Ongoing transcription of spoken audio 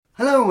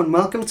Hello and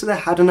welcome to the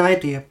Had an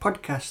Idea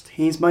podcast.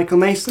 He's Michael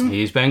Mason.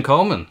 He's Ben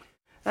Coleman.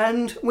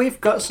 And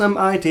we've got some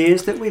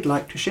ideas that we'd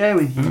like to share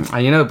with you.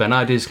 And you know, Ben,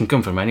 ideas can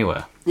come from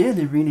anywhere. Yeah,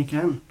 they really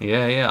can.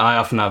 Yeah. I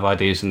often have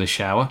ideas in the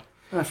shower.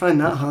 I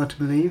find that hard to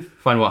believe.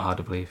 Find what hard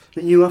to believe?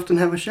 That you often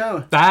have a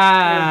shower.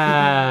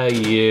 Ah,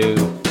 you.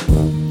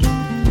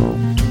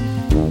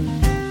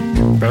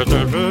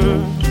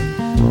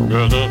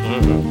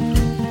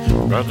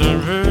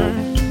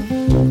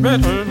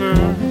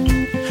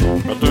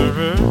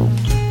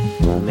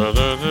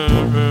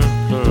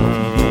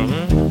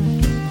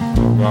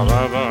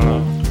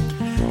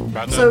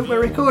 So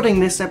we're recording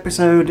this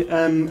episode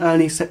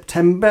early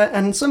September,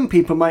 and some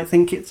people might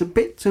think it's a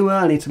bit too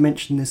early to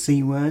mention the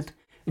C word.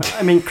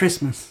 I mean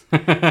Christmas.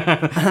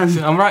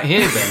 I'm right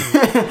here,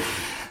 Ben.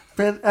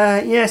 But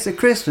yes, at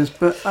Christmas.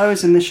 But I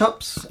was in the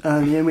shops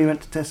earlier, and we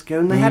went to Tesco,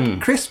 and they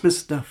had Christmas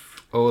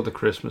stuff. All the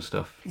Christmas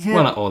stuff. Yeah.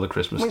 Well, not all the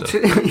Christmas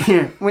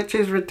stuff. Which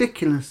is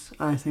ridiculous,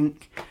 I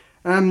think.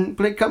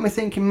 But it got me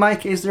thinking,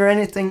 Mike, is there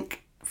anything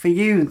for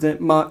you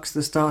that marks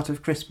the start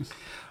of Christmas?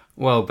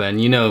 Well, Ben,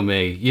 you know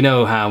me. You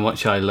know how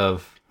much I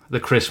love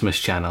the Christmas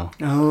Channel.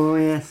 Oh,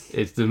 yes.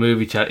 It's the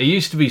movie channel. It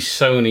used to be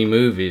Sony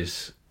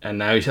Movies, and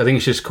now I think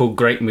it's just called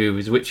Great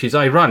Movies, which is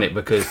ironic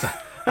because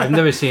I've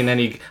never seen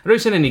any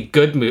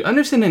good movies. I've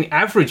never seen any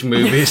average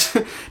movies.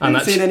 I've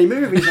never seen any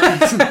movies.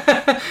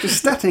 Just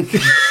static.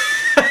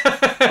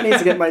 I need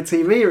to get my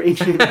TV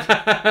reading.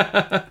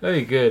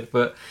 Very good.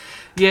 But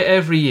yeah,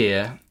 every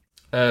year,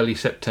 early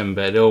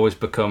September, it always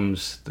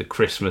becomes the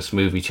Christmas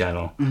movie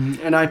channel.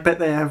 And I bet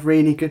they have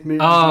really good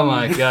movies. Oh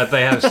my God,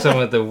 they have some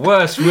of the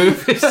worst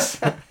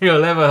movies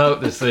you'll ever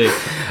hope to see.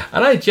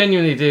 And I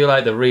genuinely do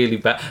like the really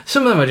bad.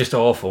 Some of them are just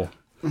awful.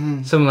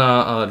 Some of them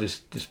are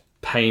just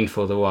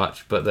painful to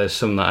watch, but there's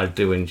some that I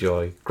do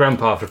enjoy.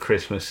 Grandpa for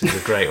Christmas is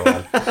a great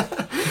one.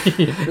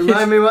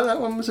 Remind me what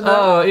that one was about.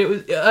 Oh, it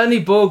was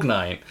Ernie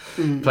Borgnine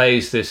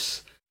plays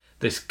this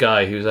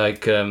guy who's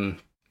like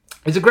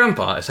he's a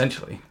grandpa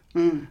essentially.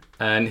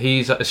 And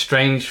he's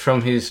estranged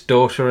from his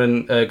daughter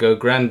and ergo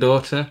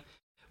granddaughter,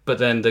 but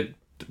then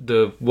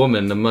the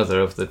woman, the mother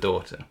of the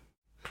daughter.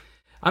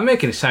 I'm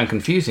making it sound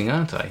confusing,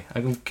 aren't I?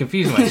 I'm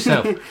confusing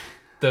myself.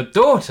 The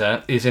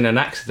daughter is in an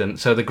accident,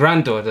 so the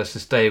granddaughter has to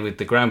stay with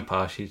the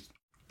grandpa. She's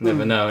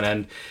never known,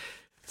 and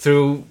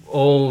through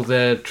all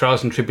their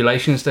trials and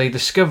tribulations, they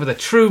discover the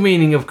true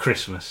meaning of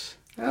Christmas.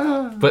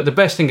 But the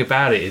best thing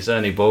about it is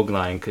Ernie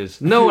Borgnine,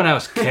 because no one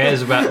else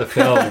cares about the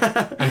film,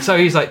 and so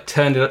he's like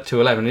turned it up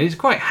to 11. And he's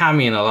quite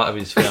hammy in a lot of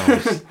his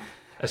films,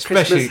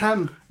 especially Christmas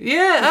ham.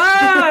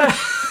 Yeah,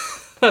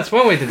 that's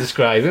one way to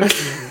describe him.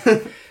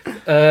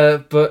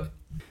 But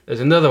there's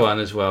another one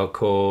as well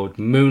called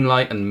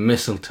Moonlight and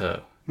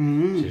Mistletoe.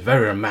 It's a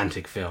very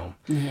romantic film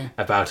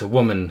about a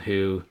woman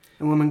who.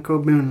 A woman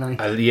called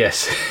Moonlight.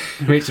 Yes,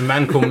 meets a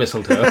man called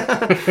Mistletoe,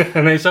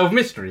 and they solve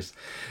mysteries.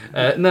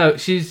 No,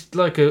 she's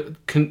like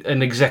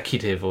an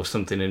executive or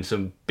something in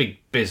some big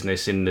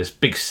business in this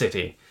big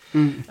city,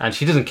 and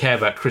she doesn't care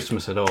about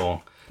Christmas at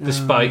all,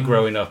 despite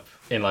growing up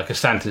in like a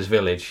Santa's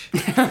village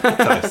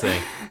type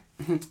thing.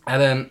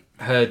 And then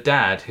her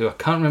dad, who I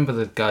can't remember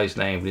the guy's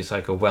name, but he's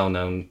like a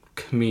well-known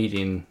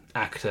comedian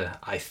actor,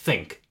 I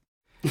think.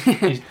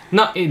 He's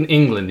not in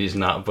England, he's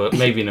not, but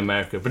maybe in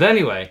America. But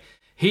anyway,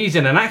 he's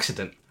in an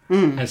accident,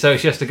 and so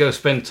she has to go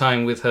spend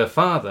time with her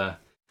father.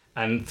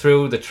 And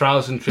through the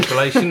trials and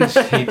tribulations,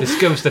 he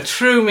discovers the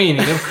true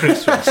meaning of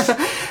Christmas.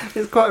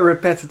 It's quite a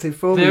repetitive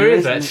formula. There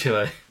is, isn't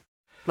actually. It?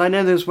 I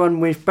know there's one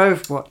we've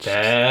both watched.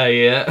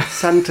 Yeah.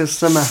 Santa's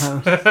Summer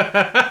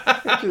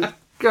House.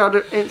 God,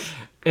 it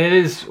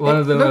is one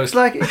of the most...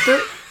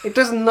 It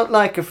doesn't look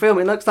like a film.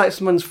 It looks like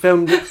someone's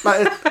filmed it,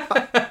 like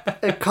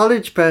a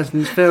college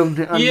person's filmed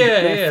it on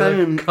their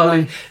phone.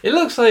 Like, it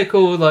looks like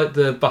all like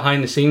the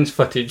behind-the-scenes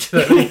footage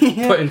that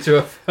they put into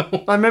a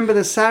film. I remember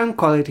the sound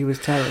quality was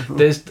terrible.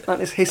 There's like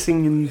this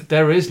hissing and...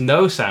 There is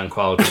no sound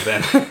quality,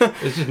 Ben.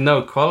 There's just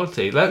no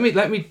quality. Let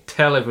me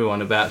tell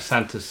everyone about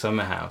Santa's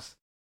Summer House.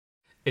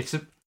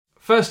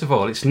 First of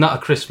all, it's not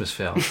a Christmas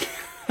film.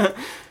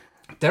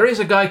 There is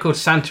a guy called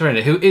Santa in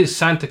it who is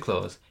Santa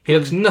Claus. He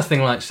looks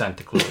nothing like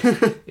Santa Claus.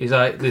 He's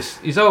like this.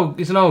 He's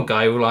an old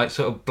guy with like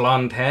sort of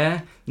blonde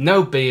hair,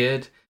 no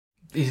beard.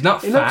 He's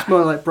not fat. He looks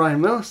more like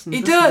Brian Wilson.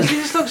 He does. He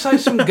just looks like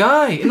some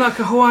guy in like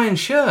a Hawaiian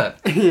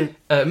shirt.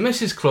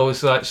 Mrs. Claus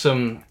is like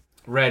some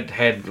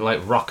redhead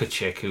like rocker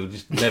chick who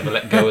just never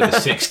let go of the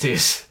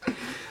 60s.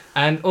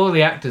 And all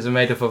the actors are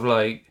made up of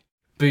like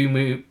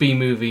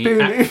B-movie.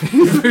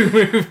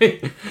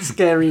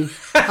 Scary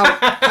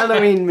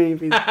Halloween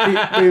movies.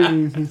 B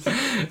movies.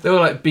 They were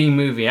like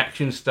B-movie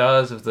action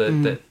stars of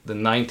the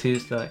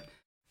 90s, like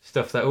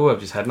stuff that I've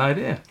just had an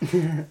idea.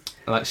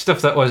 Like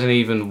stuff that wasn't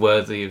even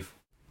worthy of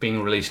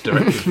being released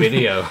direct to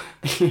video.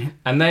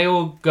 And they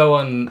all go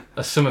on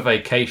a summer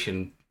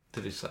vacation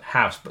to this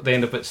house, but they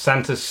end up at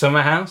Santa's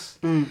summer house.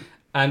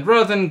 And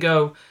rather than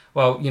go,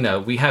 well, you know,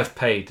 we have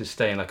paid to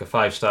stay in like a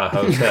 5-star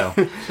hotel,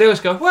 they always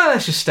go, well,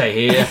 let's just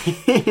stay here.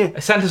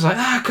 Santa's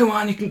like, come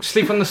on, you can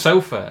sleep on the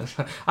sofa.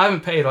 I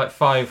haven't paid like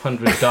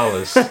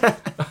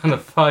 $500 on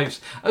I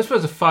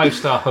suppose a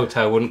 5-star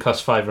hotel wouldn't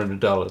cost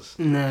 $500.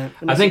 No.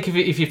 I think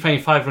if you're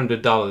paying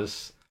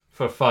 $500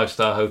 for a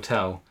 5-star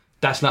hotel,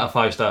 that's not a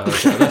 5-star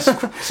hotel. That's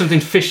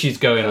something fishy's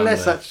going on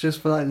Unless there. that's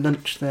just for like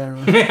lunch there.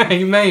 Or...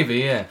 Yeah, maybe,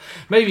 yeah.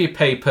 Maybe you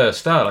pay per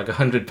star, like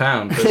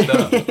 £100 per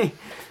star.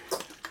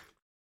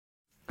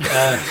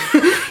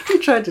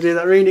 You tried to do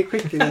that really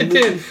quickly. Then, I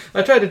did.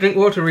 I tried to drink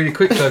water really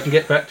quick so I can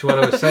get back to what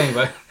I was saying,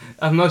 but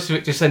most of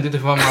it just ended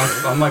up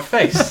on my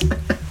face.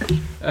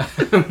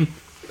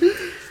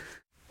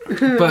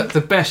 But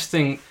the best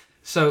thing,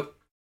 so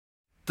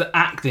the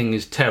acting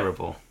is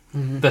terrible.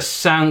 Mm-hmm. The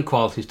sound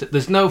quality,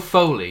 there's no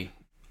Foley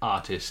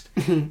artist.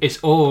 It's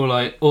all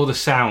like, all the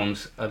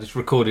sounds are just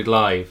recorded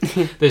live.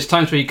 There's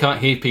times where you can't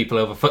hear people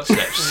over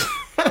footsteps.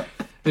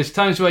 There's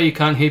times where you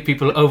can't hear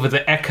people over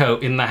the echo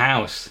in the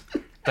house.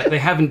 Like, they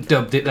haven't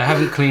dubbed it, they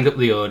haven't cleaned up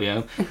the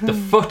audio. The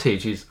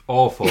footage is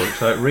awful.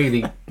 It's like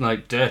really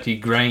like dirty,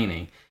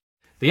 grainy.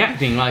 The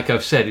acting, like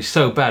I've said, is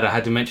so bad I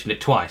had to mention it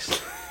twice.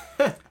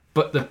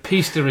 But the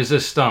piece de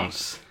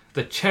resistance,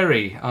 the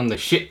cherry on the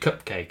shit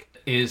cupcake,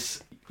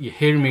 is, you're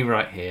hearing me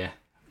right here.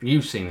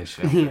 You've seen this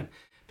film.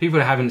 People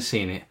who haven't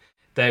seen it,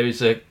 there is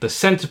the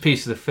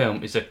centerpiece of the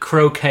film is a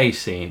croquet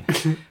scene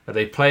where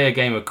they play a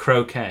game of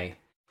croquet,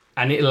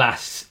 and it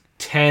lasts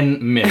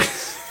 10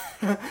 minutes.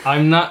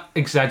 I'm not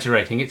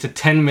exaggerating. It's a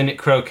 10-minute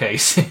croquet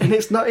scene. And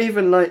it's not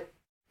even like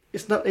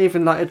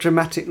a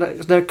dramatic, like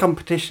there's no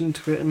competition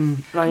to it,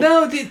 and like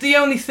no, the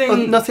only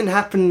thing, nothing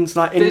happens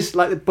like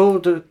like the ball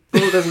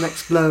doesn't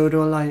explode,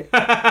 or like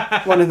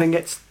one of them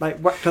gets like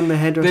whacked on the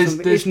head or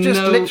something. It's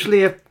just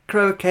literally a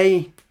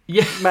croquet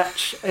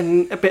match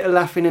and a bit of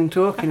laughing and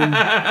talking.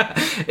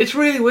 It's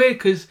really weird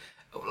because,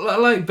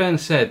 like Ben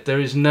said, there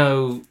is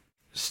no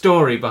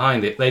story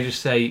behind it. They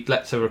just say,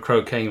 let's have a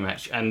croquet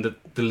match, and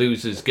the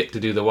losers get to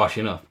do the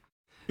washing up.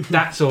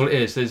 That's all it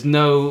is. There's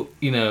no,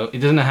 it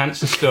doesn't enhance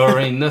the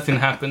story. Nothing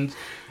happens.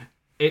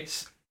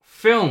 It's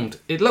filmed.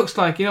 It looks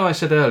like, I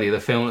said earlier, the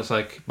film looks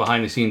like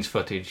behind the scenes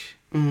footage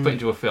put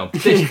into a film.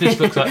 This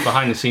looks like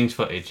behind the scenes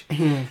footage.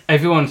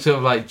 Everyone's sort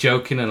of like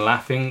joking and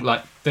laughing,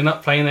 like they're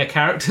not playing their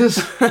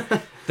characters.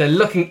 They're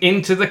looking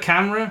into the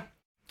camera,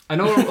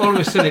 and all of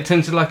a sudden it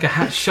turns to like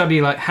a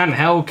shoddy like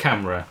handheld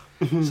camera.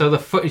 So the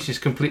footage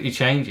just completely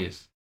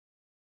changes.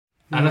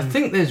 And I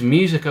think there's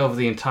music over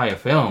the entire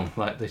film.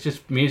 Like, there's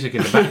just music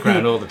in the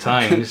background all the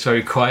time, just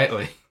very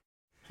quietly.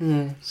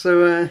 Yeah.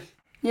 So,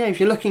 if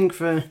you're looking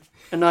for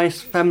a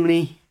nice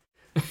family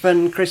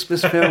fun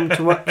Christmas film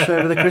to watch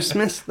over the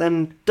Christmas,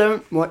 then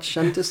don't watch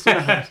Santa's Summer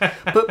House.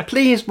 But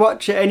please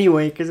watch it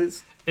anyway, because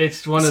it's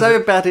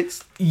bad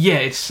it's... Yeah,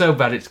 it's so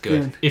bad it's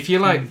good. If you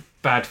like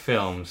bad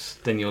films,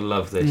 then you'll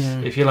love this. Yeah.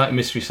 If you like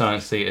Mystery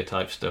Science Theatre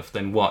type stuff,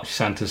 then watch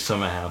Santa's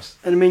Summer House.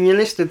 And I mean, you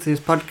listened to this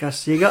podcast,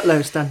 so you got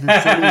low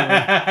standards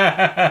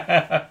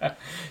anyway.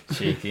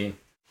 Cheeky.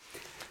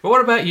 But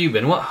what about you,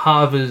 Ben?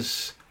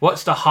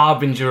 What's the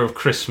harbinger of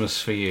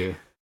Christmas for you?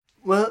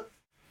 Well,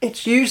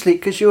 it's usually,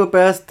 because your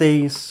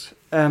birthday's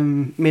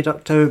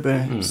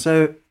mid-October,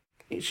 so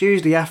it's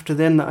usually after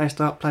then that I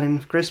start planning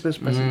Christmas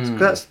presents. 'Cause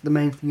that's the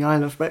main thing I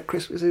love about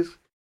Christmas is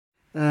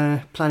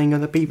planning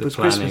other people's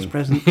Christmas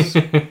presents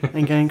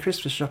and going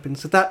Christmas shopping.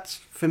 So that's,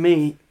 for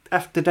me,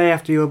 the day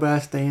after your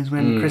birthday is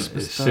when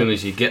Christmas starts. As soon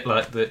as you get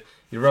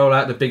you roll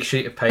out the big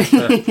sheet of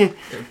paper,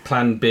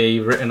 Plan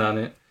B written on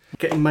it.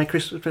 Getting my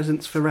Christmas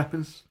presents for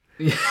rappers.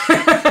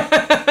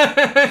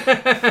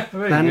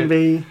 Plan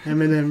B,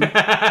 Eminem.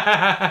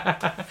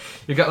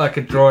 You've got like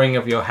a drawing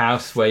of your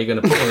house where you're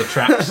going to put all the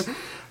traps.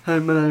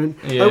 Home Alone.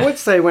 Yeah. I would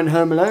say when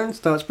Home Alone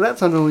starts, but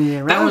that's on all year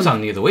round. That was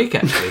on the other week,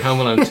 actually. Home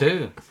Alone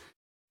 2.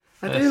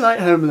 I do like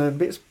Home Alone,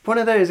 but it's one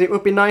of those, it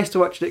would be nice to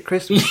watch it at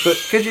Christmas, but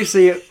because you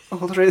see it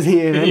all through the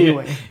year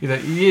anyway.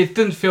 It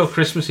doesn't feel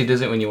Christmassy,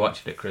 does it, when you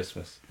watch it at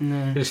Christmas?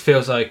 No. It just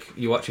feels like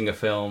you're watching a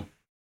film.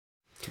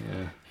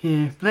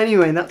 Yeah. But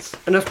anyway, that's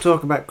enough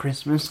talk about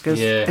Christmas, because,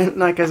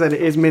 like I said,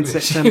 it is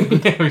mid-September.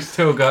 We've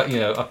still got,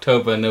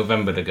 October and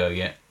November to go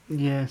yet.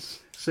 Yes.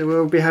 So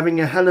we'll be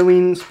having a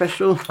Halloween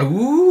special.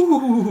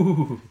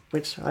 Ooh!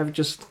 Which I've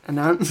just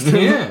announced.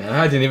 Yeah,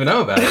 I didn't even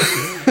know about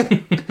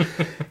it.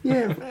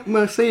 Yeah,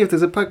 we'll see if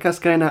there's a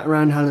podcast going out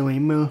around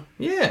Halloween.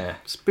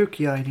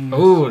 Spooky ideas.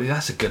 Oh,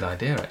 that's a good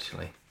idea,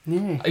 actually.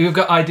 Yeah. You've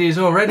got ideas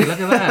already, look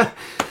at that.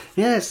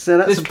 Yes, so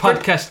that's this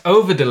podcast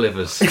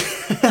over-delivers.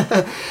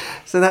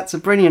 So that's a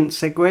brilliant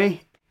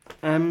segue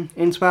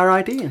into our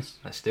ideas.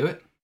 Let's do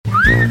it.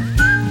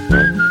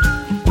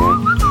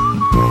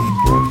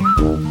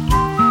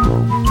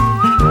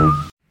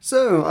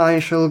 So, I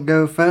shall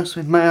go first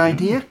with my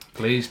idea.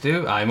 Please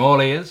do. I'm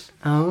all ears.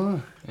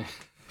 Oh.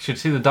 Should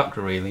see the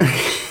doctor, really.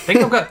 I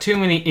think I've got too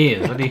many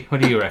ears.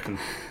 What do you reckon?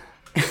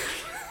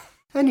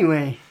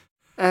 Anyway,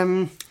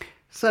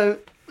 so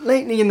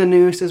lately in the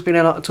news, there's been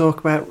a lot of talk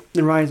about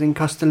the rising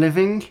cost of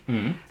living.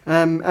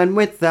 And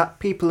with that,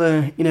 people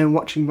are,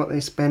 watching what they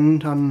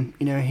spend on,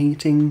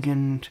 heating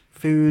and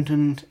food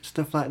and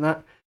stuff like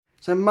that.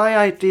 So my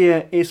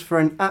idea is for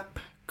an app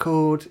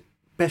called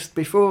Best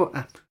Before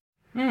app.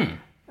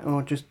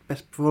 Or just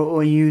Best Before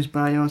or Use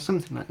By or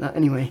something like that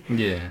anyway.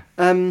 Yeah.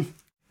 And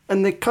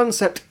the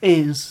concept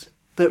is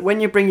that when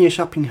you bring your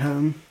shopping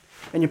home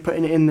and you're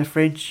putting it in the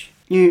fridge,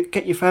 you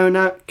get your phone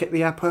out, get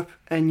the app up,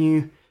 and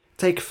you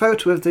take a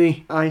photo of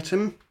the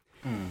item,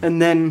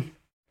 and then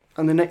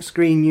on the next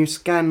screen you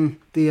scan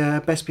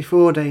the Best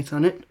Before date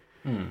on it,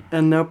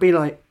 and there'll be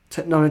like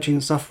technology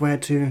and software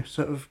to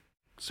sort of,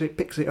 so it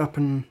picks it up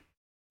and,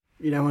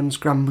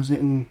 unscrambles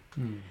it and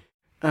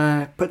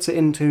puts it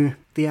into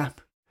the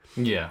app.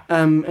 Yeah.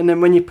 And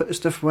then when you put the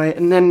stuff away,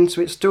 and then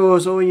so it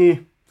stores all your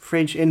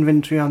fridge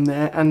inventory on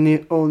there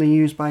and all the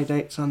use by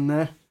dates on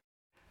there.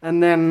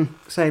 And then,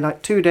 say,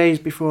 like 2 days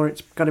before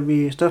it's got to be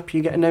used up,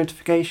 you get a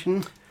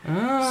notification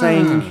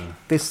saying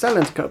this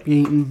salad's got to be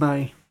eaten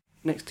by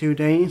next 2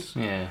 days.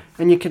 Yeah.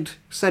 And you could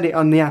set it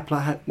on the app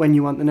like when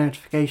you want the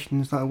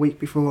notifications, like a week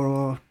before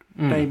or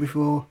day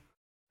before.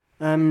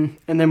 And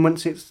then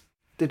once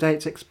the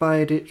date's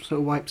expired, it sort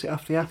of wipes it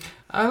off the app.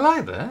 I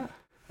like that.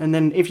 And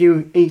then if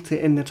you eat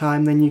it in the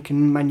time, then you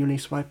can manually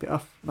swipe it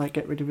off, like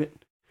get rid of it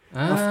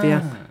off the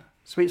app.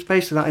 So it's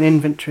basically like an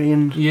inventory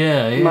and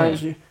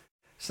reminds you.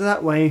 So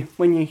that way,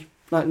 when you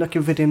like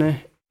looking for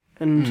dinner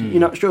and you're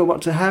not sure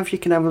what to have, you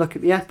can have a look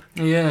at the app.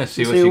 Yeah,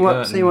 see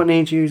what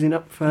needs using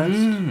up first.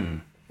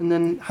 And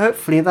then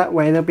hopefully that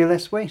way there'll be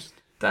less waste.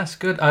 That's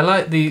good. I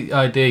like the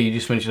idea you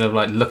just mentioned of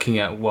like looking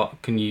at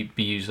what can be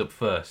used up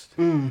first.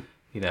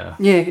 Yeah,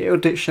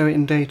 it'll show it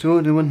in date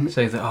order, wouldn't it?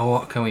 Say that,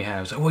 what can we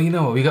have? So, well,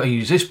 what, we got to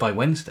use this by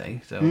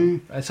Wednesday, so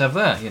let's have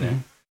that,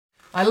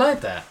 I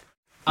like that.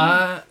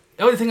 The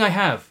only thing I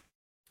have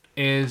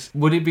is,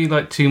 would it be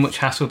like too much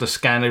hassle to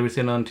scan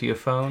everything onto your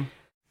phone?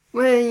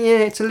 Well, yeah,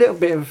 it's a little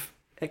bit of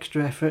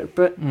extra effort,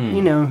 but,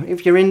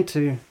 if you're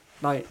into,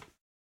 like,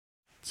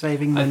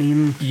 saving money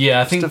and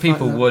I think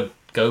people like would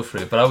go for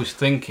it, but I was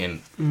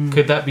thinking,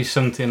 could that be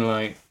something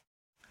like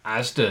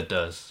Asda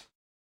does?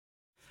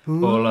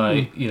 Ooh. Or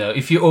like,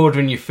 if you're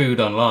ordering your food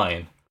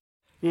online,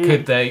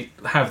 could they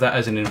have that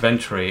as an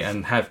inventory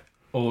and have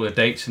all the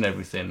dates and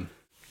everything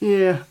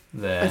there?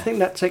 I think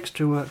that's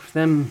extra work for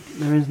them,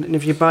 though, isn't it? And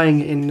if you're buying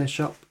it in the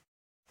shop,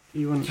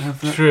 you wouldn't have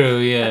that. True,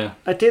 yeah.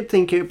 I did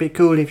think it would be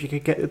cool if you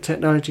could get the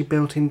technology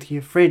built into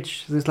your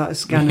fridge. So there's like a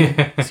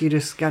scanner, so you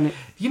just scan it.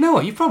 You know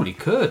what? You probably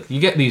could. You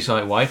get these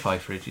like Wi-Fi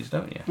fridges,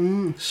 don't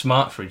you?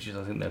 Smart fridges,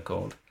 I think they're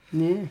called.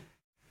 Yeah.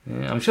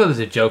 I'm sure there's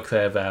a joke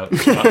there about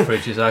smart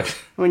fridges.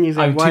 When you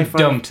say I'm Wi-Fi, too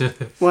dumb to...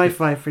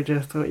 Wi-Fi fridge, I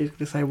thought you were going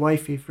to say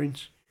Wi-Fi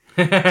fridge.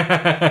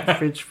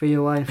 Fridge for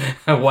your wife.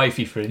 A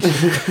wifey fridge.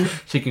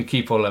 She can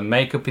keep all her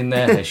makeup in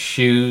there, her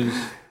shoes,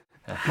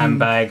 her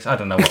handbags. I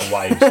don't know what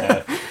wives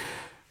have.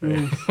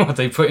 What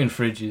they put in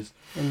fridges.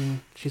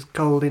 And she's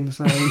cold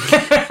inside.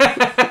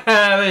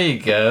 There you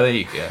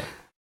go.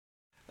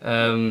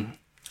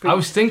 I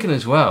was thinking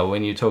as well,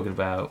 when you're talking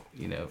about,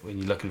 when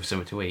you're looking for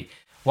something to eat,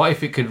 what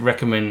if it could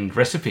recommend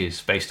recipes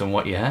based on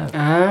what you have?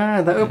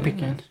 That would be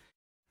good.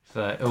 It's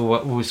like,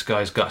 this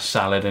guy's got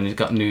salad and he's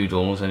got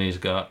noodles and he's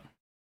got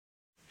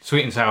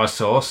sweet and sour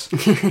sauce.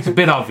 It's a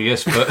bit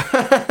obvious, but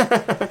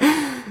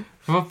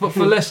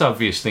for less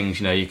obvious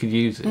things, you could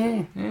use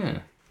it. Yeah.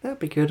 That'd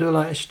be good. Or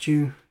like a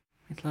stew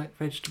with like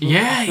vegetables.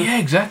 Yeah,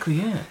 exactly,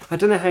 yeah. I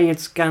don't know how you'd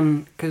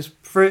scan, because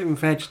fruit and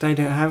veg, they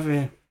don't have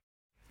a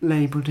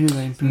label, do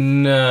they? But...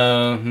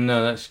 No,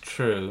 that's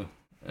true.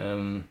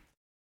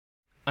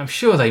 I'm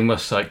sure they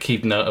must like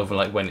keep note of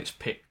like when it's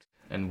picked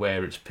and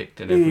where it's picked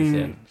and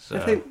everything. So I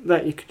think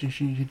that you could just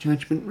use your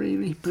judgment,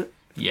 really. But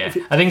I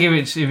think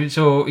if it's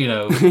all if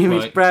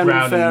like it's brown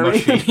and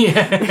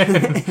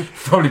mushy,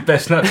 probably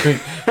best not to be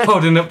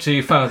holding up to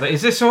your phone. Like,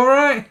 is this all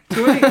right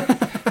to eat?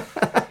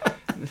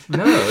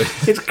 No,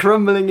 it's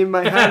crumbling in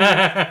my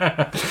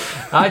hand.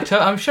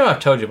 I'm sure I've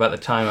told you about the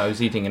time I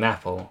was eating an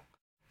apple.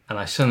 And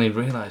I suddenly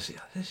realised,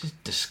 this is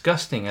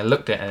disgusting. I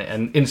looked at it,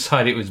 and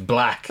inside it was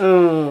black.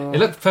 Oh. It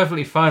looked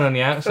perfectly fine on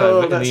the outside,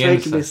 but that's the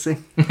making inside...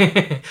 me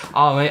sick.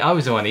 Oh, mate, I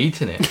was the one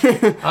eating it.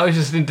 I was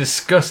just in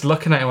disgust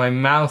looking at it with my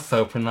mouth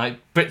open, like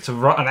bits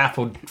of rotten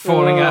apple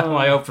falling out of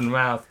my open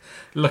mouth,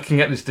 looking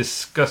at this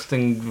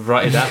disgusting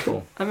rotted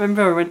apple. I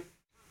remember I went...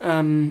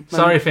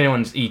 Sorry if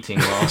anyone's eating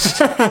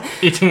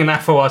an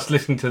apple whilst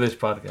listening to this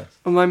podcast.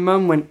 Well, my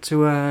mum went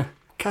to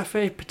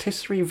Cafe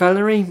Patisserie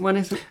Valerie, what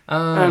is it?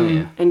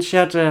 Yeah. And she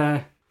had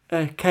a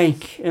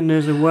cake and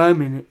there's a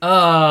worm in it.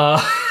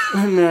 Oh,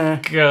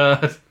 and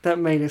God. That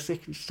made her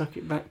sick and stuck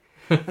it back.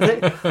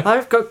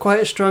 I've got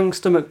quite a strong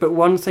stomach, but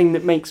one thing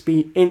that makes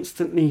me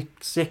instantly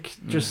sick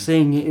just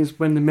seeing it is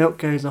when the milk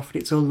goes off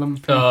and it's all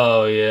lumpy.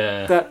 Oh,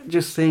 yeah.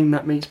 Just seeing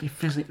that makes me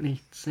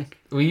physically sick.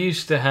 We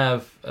used to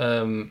have...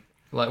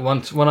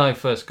 once when I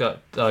first got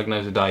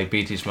diagnosed with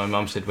diabetes, my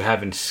mum said we're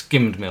having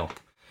skimmed milk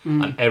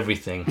on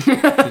everything.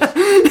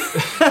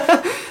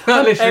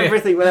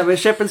 Everything, whatever,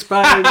 shepherd's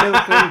pie,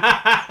 milk, and...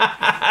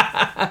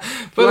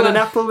 But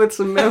apple with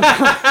some milk.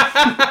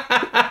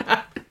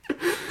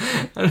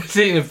 And he's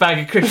eating a bag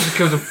of crisps,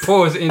 comes and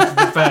pours it into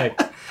the bag.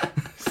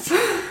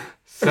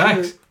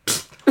 Thanks.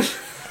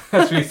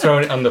 That's me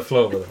throwing it on the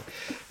floor.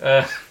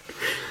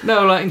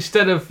 No, like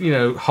instead of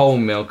whole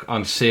milk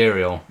on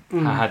cereal,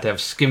 I had to have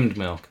skimmed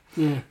milk.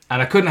 Yeah.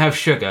 And I couldn't have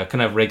sugar. I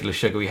couldn't have regular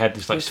sugar. We had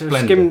this like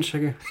Splenda. Skimmed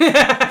sugar.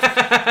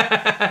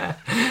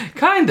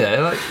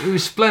 Kinda. Like, it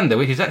was Splenda,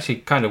 which is actually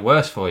kind of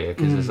worse for you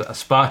because there's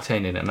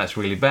aspartame in it, and that's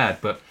really bad.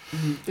 But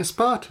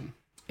aspartame.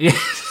 Yeah.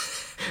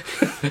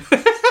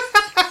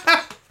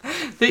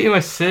 Eating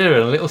my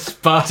cereal, a little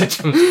Sparta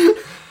jump.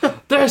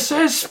 This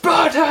is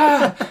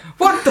Sparta!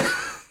 What the?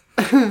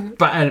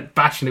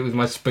 Bashing it with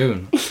my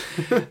spoon.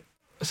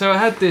 So I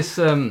had this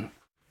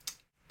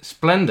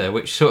Splenda,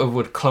 which sort of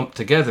would clump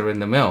together in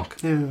the milk.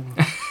 Yeah.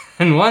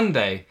 And one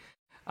day,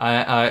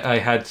 I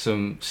had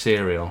some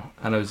cereal,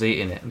 and I was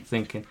eating it and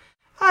thinking,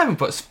 I haven't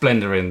put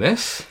Splenda in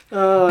this.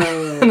 Oh.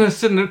 And I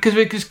suddenly, because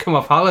we just come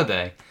off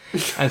holiday,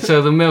 and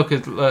so the milk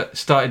had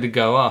started to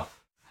go off.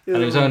 And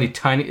it was only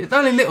tiny,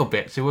 only little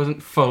bits. It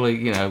wasn't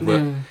fully,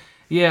 but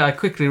yeah, I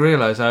quickly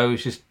realised I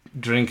was just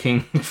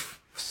drinking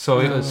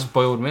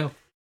spoiled milk.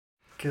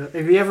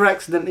 Have you ever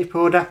accidentally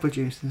poured apple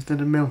juice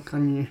instead of milk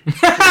on you?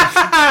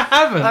 I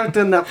haven't. I've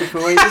done that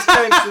before. You just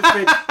go into the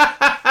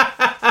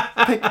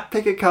fridge,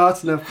 pick a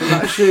carton up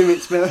and assume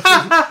it's milk.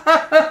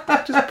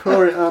 Just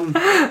pour it on.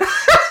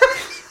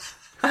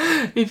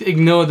 You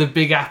ignore the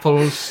big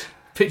apples,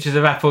 pictures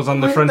of apples on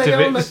the front of it.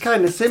 They all look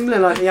kind of similar,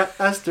 like the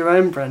Asda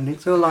own brand.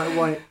 It's all like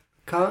white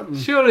carton.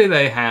 Surely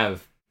they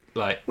have,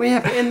 like... We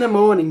have it in the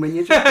morning when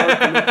you're just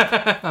woken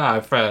up.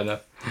 Ah, fair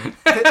enough.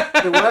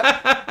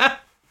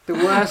 The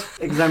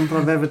worst example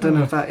I've ever done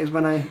of that is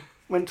when I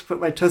went to put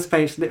my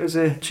toothpaste and it was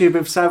a tube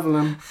of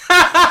Savlon.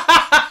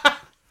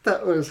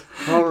 That was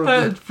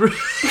horrible.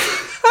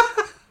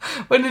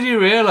 When did you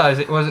realise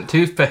it wasn't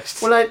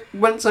toothpaste? Well,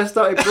 once I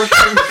started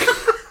brushing...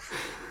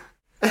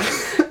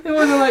 It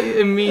wasn't like you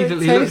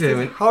immediately looked at him.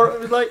 It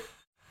was like,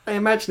 I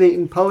imagine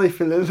eating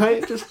polyfillers,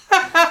 right? Just...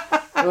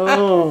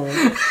 Oh,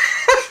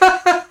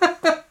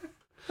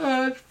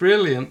 that's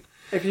brilliant.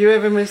 Have you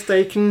ever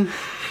mistaken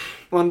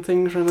one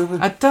thing for another?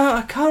 I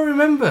can't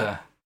remember.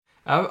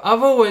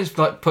 I've always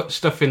put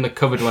stuff in the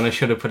cupboard when I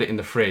should have put it in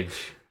the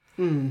fridge.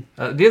 The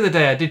other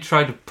day I did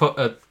try to put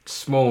a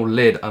small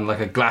lid on like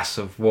a glass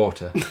of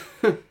water.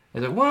 I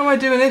said, what am I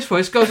doing this for?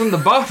 This goes on the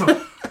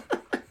bottom.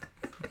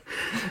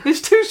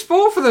 It's too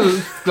small for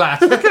the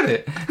glass. Look at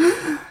it.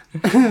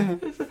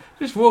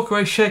 Just walk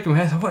away shaking my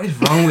head. What is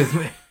wrong with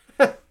me?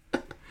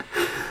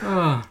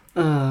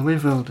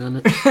 We've all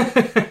done it.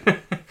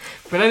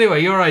 But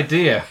anyway, your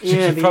idea, you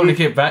should probably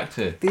get back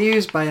to. The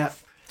use by app.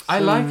 I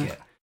like it.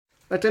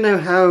 I don't know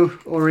how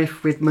or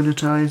if we'd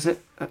monetise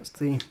it. That's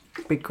the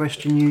big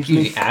question usually.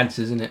 Usually ads,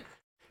 isn't it?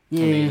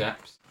 Yeah. On these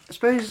apps. I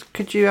suppose,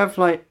 could you have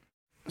like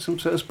some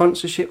sort of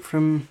sponsorship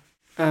from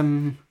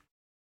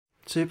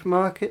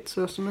supermarkets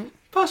or something?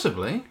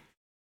 Possibly.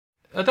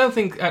 I don't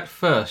think at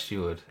first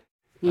you would.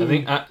 I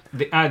think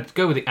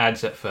go with the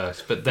ads at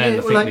first, but then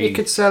I think you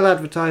could sell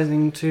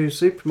advertising to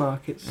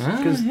supermarkets.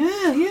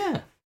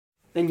 Yeah.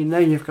 Then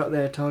you've got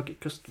their target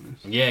customers.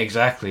 Yeah,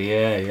 exactly.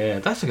 Yeah.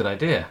 That's a good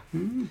idea.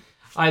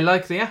 I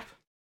like the app.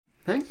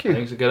 Thank you. I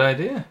think it's a good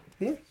idea.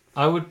 Yeah.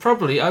 I would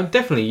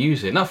definitely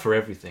use it, not for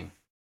everything.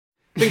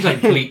 Things like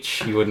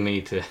bleach, you wouldn't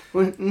need to.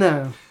 Well,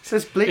 no.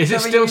 Says bleach. Is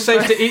it still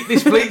safe to eat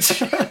this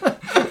bleach?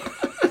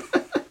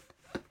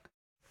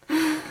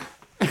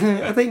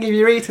 I think if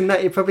you're eating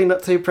that, you're probably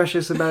not too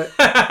precious about.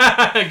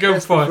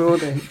 Good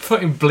point.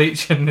 Putting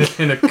bleach in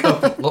a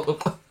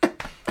cup.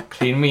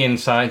 Clean me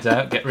insides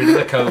out. Get rid of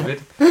the COVID.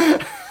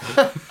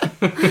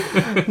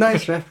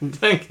 Nice reference.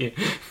 Thank you.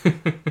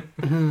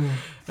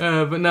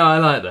 But no, I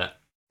like that.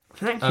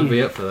 Thank you. I'd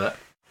be up for that.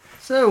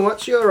 So,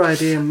 what's your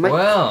idea, mate?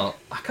 Well,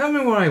 I can't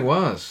remember where I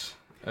was.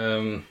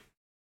 But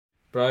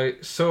I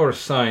saw a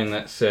sign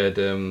that said,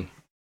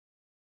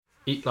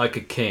 eat like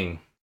a king.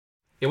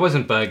 It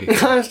wasn't Burger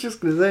King. I was just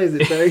going to say, is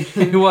it Burger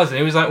King? It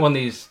wasn't. It was like one of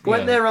these...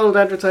 Weren't their old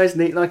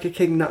advertising, eat like a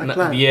king, not a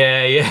clown?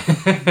 Yeah.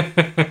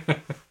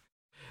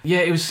 Yeah,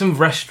 it was some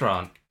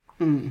restaurant.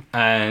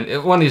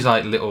 And one of these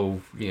like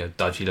little,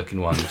 dodgy looking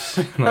ones.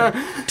 Like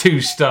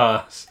 2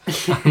 stars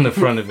on the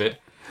front of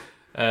it.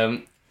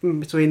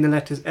 Between the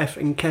letters F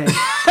and K.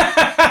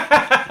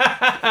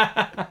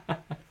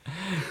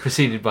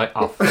 Preceded by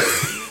off.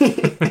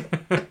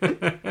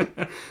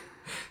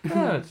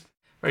 It's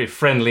very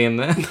friendly in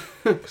there.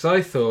 So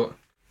I thought,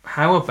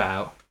 how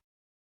about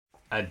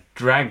a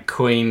drag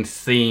queen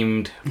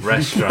themed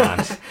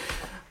restaurant?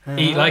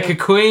 Eat like a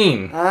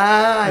queen.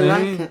 I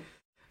like it.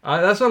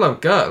 That's all I've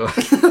got.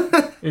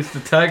 It's the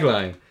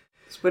tagline.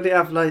 So would it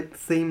have like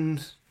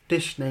themed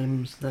dish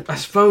names? I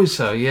suppose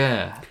so,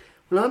 yeah.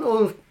 Well, aren't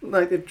all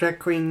like the drag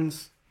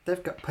queens,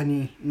 they've got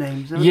punny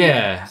names, haven't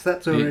they? So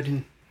that's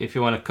already... If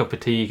you want a cup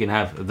of tea, you can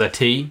have the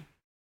tea,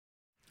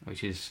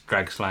 which is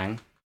drag slang.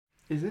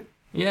 Is it?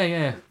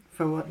 Yeah.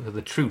 For what?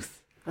 The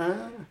truth.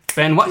 Ah.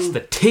 Ben, what's the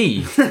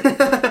tea?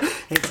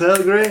 It's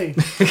Earl Grey.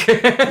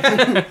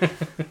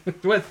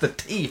 What's the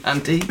tea,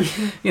 auntie?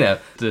 You know,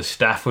 the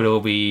staff would all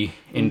be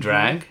in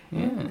drag.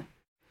 Yeah.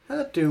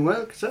 That'd do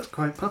well, because that's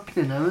quite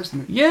popular now,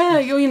 isn't it? Yeah,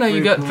 you know,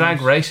 you got RuPaul's.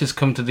 drag races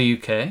come to the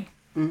UK.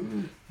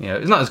 Mm. You know,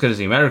 it's not as good as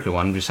the American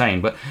one, I'm just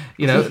saying, but,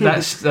 you know,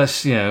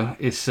 that's you know,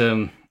 it's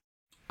on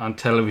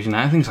television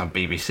now. I think it's on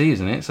BBC,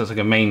 isn't it? So it's like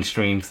a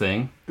mainstream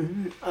thing.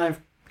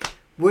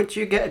 Would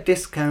you get a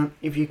discount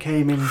if you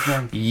came in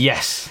drag?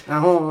 Yes.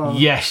 Oh.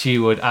 Yes,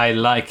 you would. I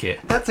like it.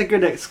 That's a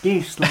good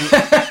excuse, like.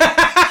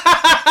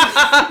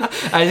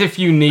 As if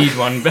you need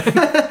one, Ben.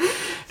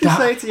 Just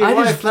say to your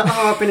wife, like,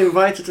 I've been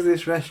invited to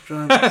this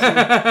restaurant, so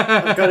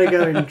I've got to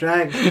go in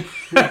drag.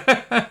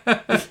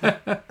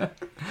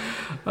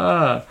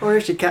 Or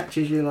if she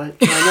catches you, like,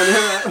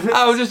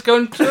 I'll just go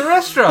into the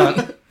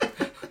restaurant.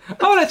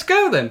 Oh, let's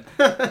go then.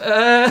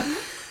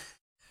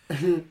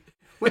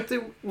 With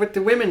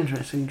the women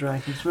dress in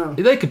drag as well.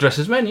 They could dress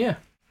as men, yeah.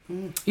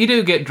 Mm. You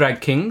do get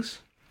drag kings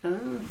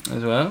Oh.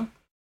 as well,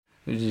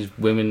 which is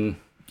women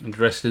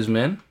dressed as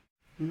men.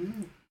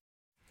 Mm.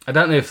 I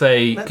don't know if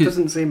they. That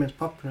doesn't seem as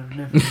popular.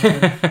 No.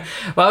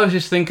 Well, I was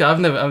just thinking.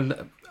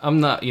 I'm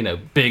not, you know,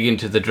 big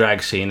into the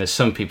drag scene as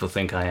some people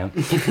think I am.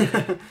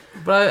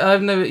 But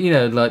I've never, you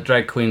know, like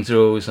drag queens are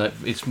always like,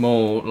 it's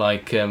more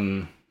like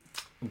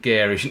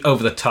garish and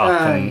over the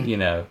top, and you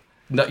know,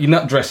 you're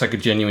not dressed like a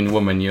genuine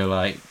woman. You're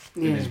like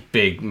this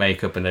big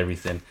makeup and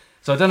everything.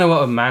 So I don't know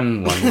what a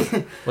man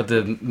one, what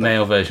the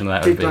male version of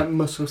that would Big be. like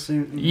muscle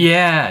suit. And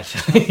Yeah,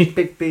 actually.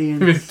 Big beard.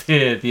 Big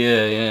beard,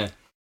 yeah.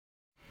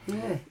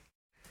 Yeah.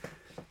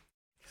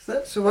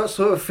 So what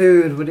sort of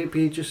food would it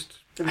be? Just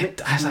a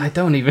mix? I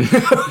don't even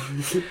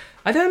know.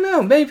 I don't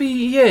know.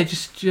 Maybe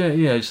just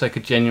just like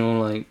a genuine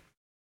like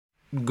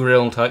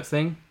grill type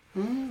thing.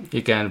 Mm.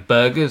 You can have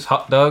burgers,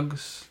 hot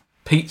dogs,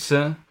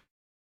 pizza,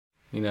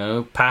 you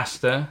know,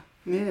 pasta.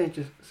 Yeah,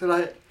 just so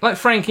like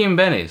Frankie and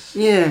Benny's.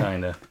 Yeah.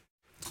 Kinda.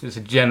 It's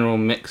a general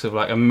mix of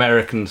like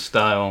American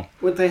style.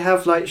 Would they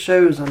have like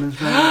shows on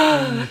as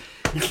well?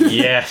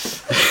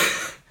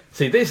 Yes.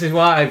 See, this is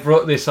why I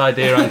brought this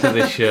idea onto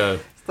this show.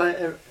 It's like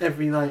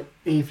every like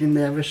evening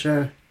they have a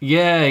show.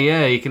 Yeah.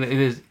 You can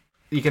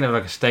have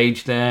like a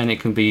stage there, and it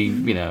can be,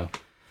 you know,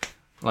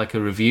 like a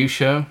review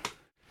show.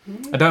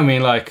 I don't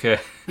mean like,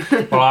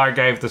 well, I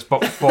gave this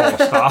book 4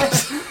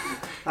 stars.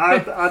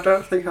 I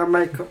don't think our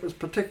makeup was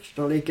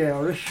particularly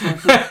garish.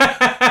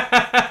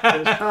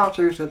 It's far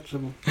too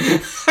sensible.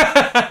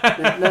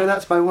 No,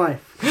 that's my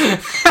wife.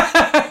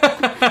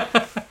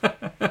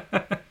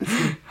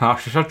 I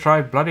should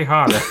try bloody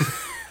harder.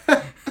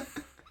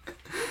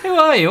 Who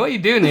are you? What are you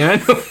doing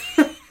here?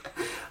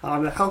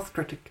 I'm a health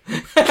critic.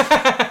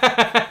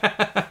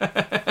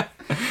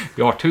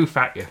 You're too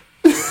fat, you.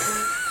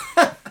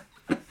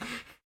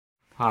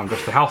 I'm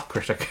just a health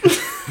critic.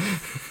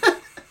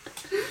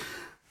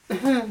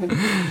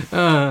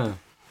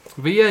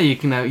 But yeah,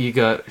 you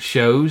got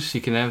shows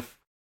you can have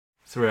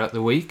throughout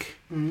the week.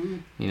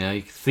 Mm. You know,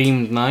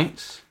 themed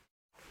nights.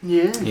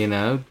 Yeah. You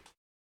know,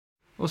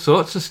 all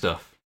sorts of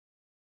stuff.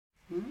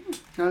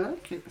 I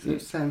like it.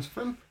 It sounds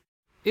fun.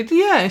 It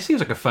seems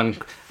like a fun.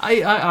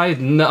 I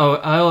know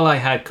all I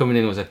had coming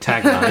in was a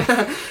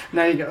tagline.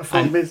 Now you got a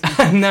full business.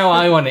 Now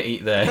I want to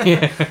eat there.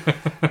 Yeah.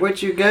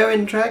 Would you go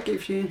in drag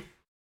if you?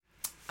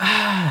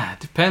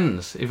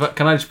 Depends.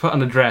 Can I just put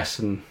on a dress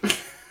and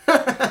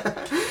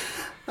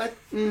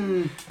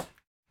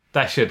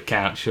that should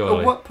count, surely.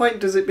 At what point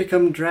does it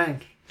become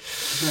drag?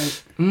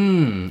 Like,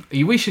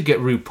 we should get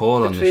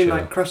RuPaul on the between show.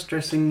 like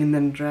cross-dressing and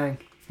then drag.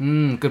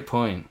 Good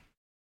point.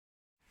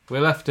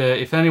 We'll have to.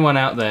 If anyone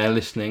out there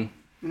listening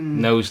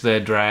knows their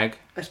drag,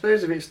 I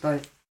suppose if it's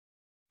like,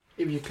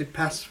 if you could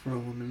pass for a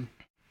woman,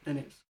 then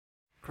it's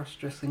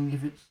cross-dressing.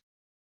 If it's,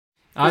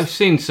 I've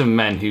seen some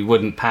men who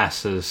wouldn't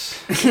pass as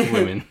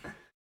women,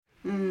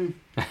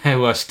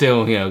 who are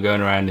still, you know,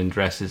 going around in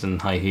dresses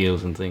and high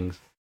heels and things.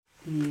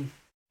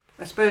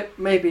 I suppose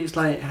maybe it's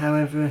like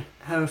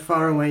how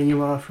far away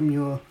you are from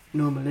your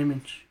normal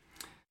image.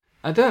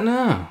 I don't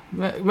know.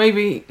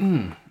 Maybe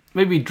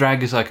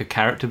drag is like a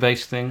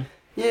character-based thing.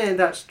 Yeah,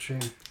 that's true.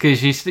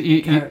 Because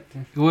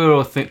we're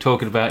all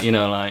talking about, you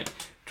know, like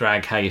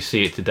drag how you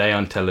see it today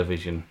on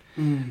television,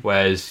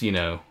 whereas, you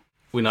know,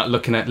 we're not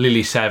looking at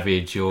Lily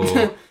Savage or.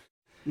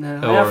 No,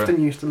 I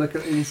often used to look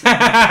at Lily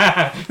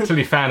Savage until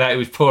you found out it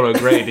was Paul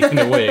O'Grady in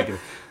a wig.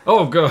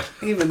 Oh god!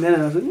 Even then,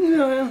 I was like,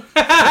 no,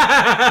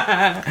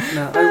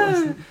 I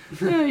wasn't.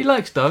 Yeah, he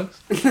likes dogs,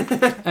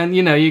 and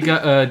you know, you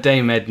got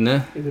Dame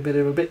Edna. He's a bit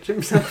of a bitch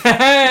himself.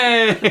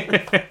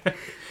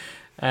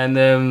 And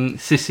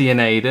Sissy and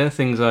Ada,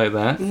 things like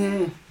that.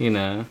 Yeah. You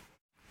know,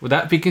 would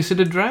that be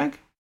considered drag?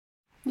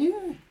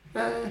 Yeah.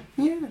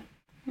 Yeah.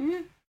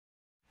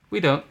 We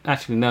don't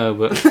actually know,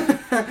 but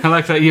I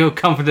like that you're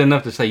confident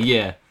enough to say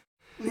yeah.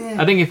 Yeah.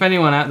 I think if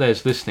anyone out there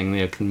is listening,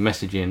 they can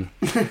message in.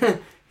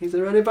 Is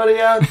there anybody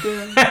out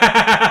there?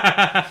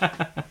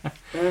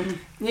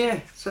 Yeah,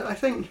 so I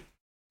think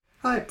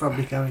I'd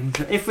probably go in.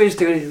 If we was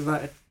doing it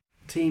like a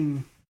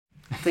team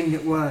thing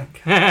at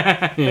work.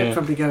 Yeah. I'd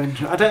probably go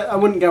into. I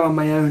wouldn't go on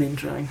my own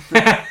intro.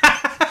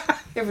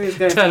 If it was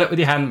going. Turn up with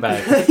your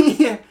handbag.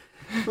 Yeah,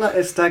 like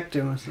a stag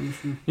do or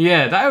something.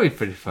 Yeah, that would be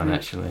pretty fun,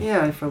 actually.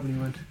 Yeah, I probably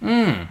would.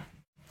 Mm.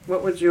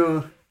 What would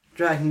your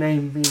drag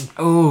name be?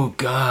 Oh,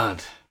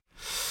 God.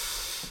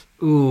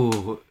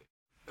 Ooh,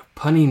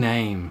 punny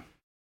name.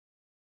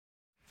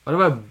 What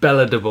about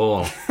Bella de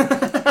Ball?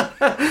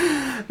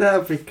 That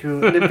would be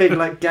cool. In a big,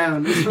 like,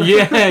 gown.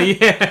 Yeah.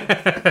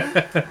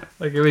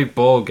 Like a big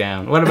ball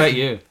gown. What about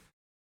you?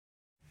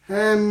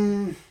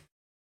 I've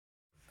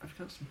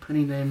got some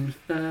punny names.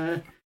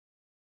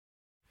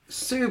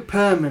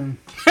 Superman.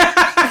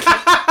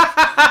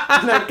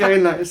 I'm not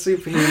going like a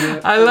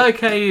superhero. I like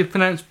how you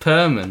pronounce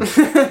Perman.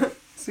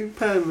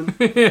 Superman.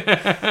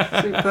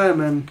 Yeah.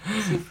 Superman.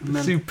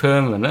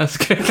 Superman. That's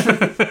good.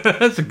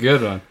 That's a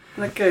good one.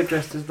 I'd go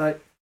dressed as,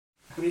 like,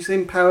 have you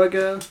seen Power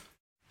Girl?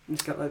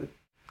 It's got, like, the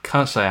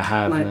Can't say I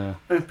have, like, no.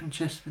 open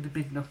chest with the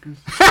big knockers.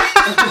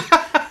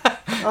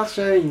 I'll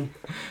show you.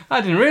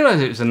 I didn't realise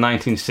it was the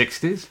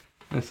 1960s.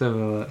 Let's have a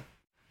look.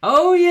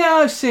 Oh yeah,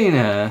 I've seen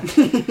her.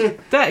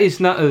 That is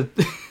not a.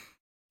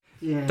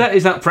 Yeah. That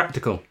is not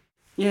practical.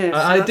 Yeah. So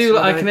I do.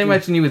 what I can do.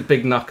 imagine you with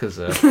big knockers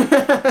though.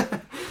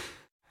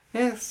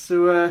 Yes,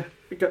 so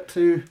we got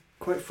two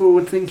quite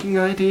forward-thinking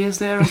ideas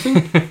there, I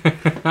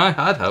think.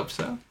 I'd hope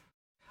so.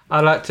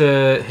 I'd like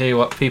to hear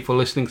what people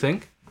listening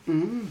think.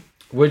 Mm.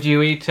 Would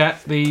you eat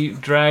at the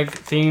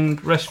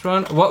drag-themed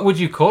restaurant? What would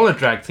you call a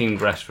drag-themed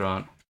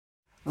restaurant?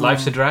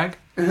 Life's a drag?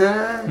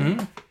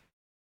 Mm?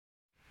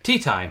 Tea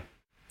time.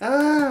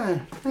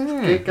 That's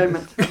Yeah. good. Go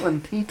back to that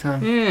one, tea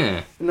time.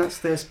 Yeah. And that's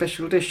their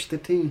special dish, the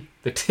tea.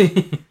 The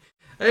tea.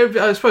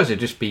 I suppose it'd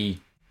just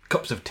be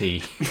cups of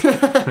tea.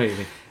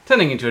 Really.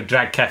 Turning into a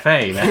drag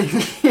cafe, you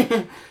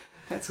know?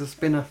 That's a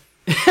spin-off.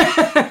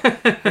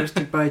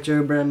 Hosted by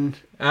Joe Brand.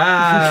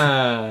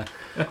 Ah.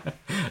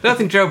 I don't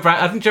think Joe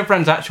Brand. I think Joe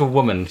Brand's an actual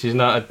woman. She's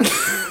not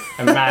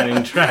a man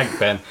in drag,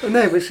 Ben. Oh,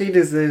 no, but she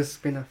does the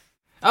spin-off.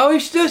 Oh,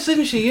 she does,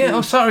 doesn't she? Yeah.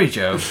 Oh, sorry,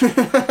 Joe.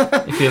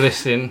 If you're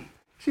listening.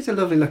 She's a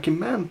lovely-looking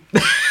man.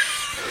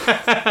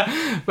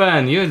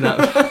 Man, you're not.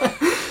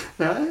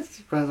 No,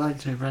 I like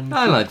Joe Brand.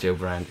 I like Joe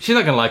Brand. She's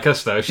not going to like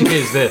us, though. She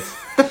hears this.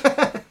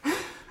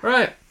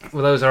 Right.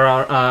 Well, those are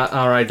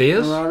our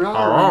ideas.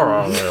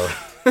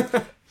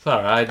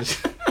 Sorry, I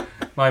just...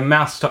 My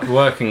mouth stopped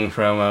working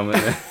for a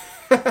moment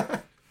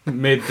there.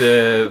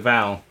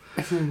 Mid-vowel.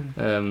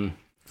 So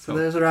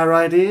those are our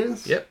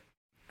ideas. Yep.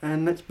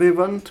 And let's move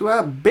on to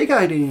our big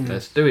ideas.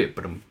 Let's do it.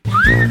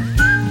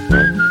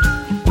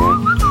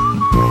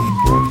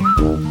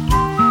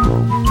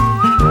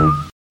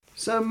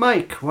 So,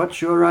 Mike,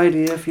 what's your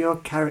idea for your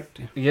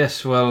character?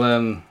 Yes,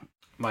 well,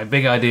 my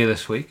big idea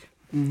this week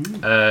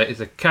is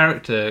a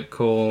character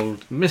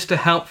called Mr.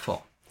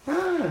 Helpful.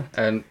 Ah,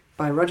 And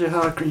by Roger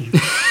Hargreaves.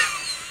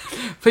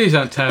 please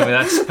don't tell me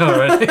that's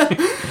already.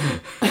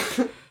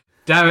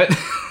 Damn it.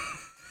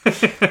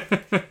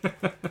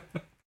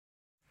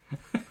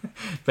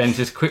 Ben's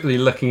just quickly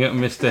looking at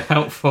Mr.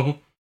 Helpful.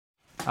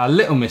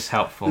 Little Miss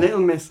Helpful. Little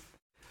Miss.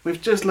 We've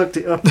just looked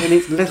it up and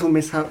it's Little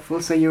Miss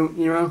Helpful, so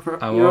you're on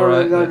for... I'm you're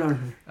alright.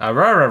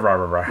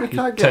 We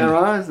can't get our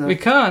R's out. We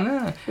can't,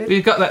 no.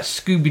 We've got that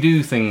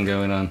Scooby-Doo thing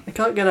going on. We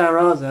can't get our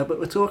R's out, but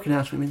we're talking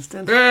out of him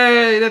instead.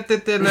 Hey,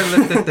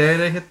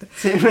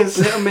 So it was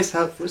Little Miss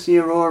Helpful, so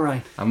you're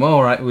alright. I'm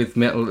alright with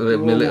my You're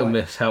Little alright.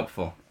 Miss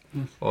Helpful.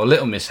 Or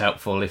Little Miss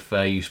Helpful if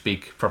you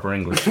speak proper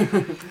English.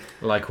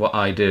 Like what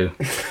I do.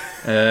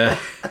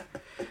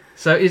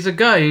 So he's a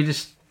guy who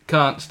just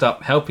can't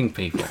stop helping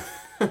people.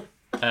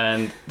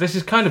 And this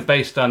is kind of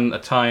based on a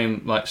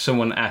time like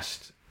someone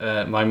asked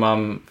my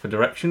mum for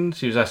directions.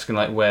 She was asking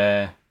like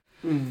where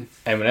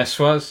M&S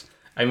was.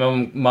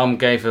 And mum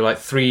gave her like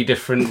 3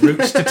 different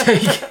routes to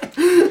take.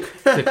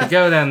 So if you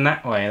go down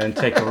that way and then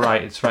take a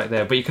right, it's right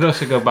there. But you can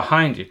also go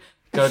behind you.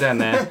 Go down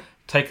there,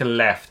 take a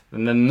left,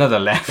 and then another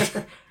left.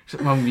 So,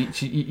 Mum,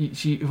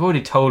 you've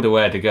already told her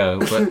where to go.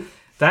 But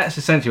that's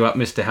essentially what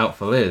Mr.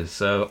 Helpful is.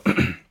 So,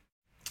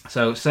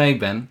 so say,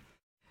 Ben,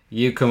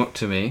 you come up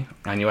to me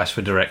and you ask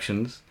for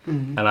directions.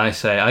 And I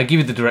say, I give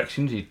you the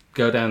directions. You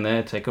go down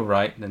there, take a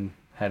right, then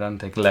head on,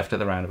 take a left at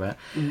the roundabout.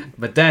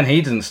 But then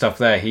he doesn't stop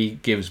there. He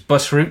gives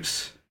bus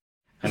routes.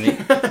 And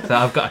so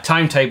I've got a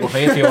timetable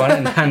here if you want it,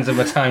 and hands him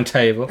a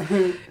timetable.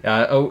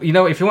 You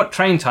know, if you want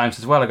train times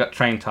as well, I've got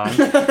train time.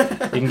 You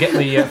can get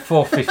the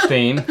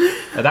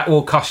 4:15. That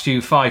will cost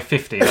you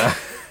 $5.50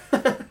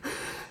 though.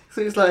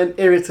 So it's like an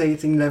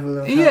irritating level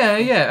of... Yeah,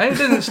 and it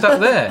doesn't stop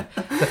there.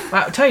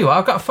 I'll tell you what,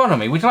 I've got a phone on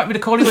me. Would you like me to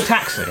call you a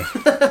taxi?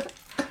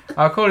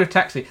 I'll call you a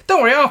taxi.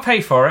 Don't worry, I'll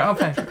pay for it.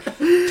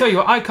 Tell you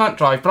what, I can't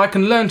drive, but I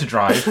can learn to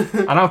drive,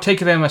 and I'll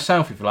take you there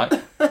myself if you like.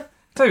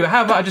 Tell you what,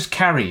 how about I just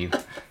carry you?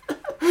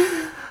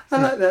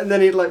 I like that. And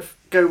then he'd like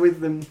go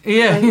with them.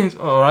 Yeah, he's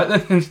all right.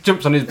 Then he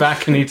jumps on his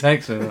back and he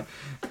takes him.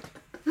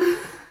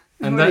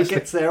 And when he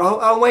gets there,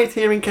 I'll wait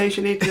here in case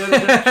you need to go.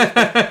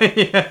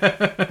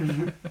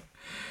 Yeah.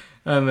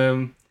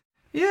 And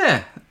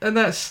and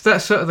that's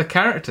sort of the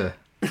character.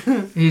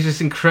 He's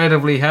just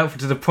incredibly helpful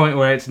to the point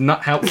where it's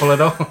not helpful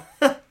at all.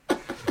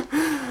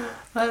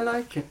 I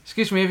like it.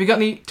 Excuse me, have you got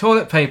any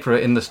toilet paper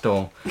in the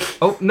store?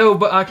 Oh, no,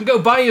 but I can go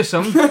buy you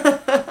some.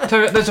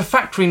 Tell you, there's a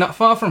factory not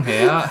far from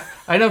here.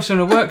 I know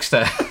someone who works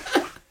there.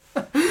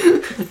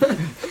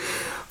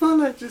 Well,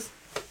 like just...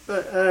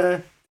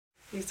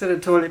 instead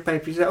of toilet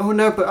paper, he's like, oh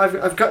no, but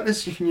I've got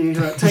this you can use.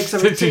 Like, takes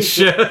off his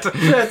shirt.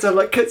 So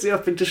like cuts it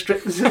up into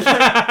strips.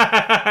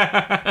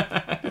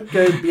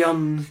 Go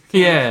beyond.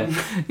 Yeah,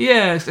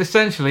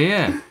 essentially,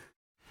 yeah.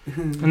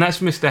 And that's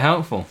Mr.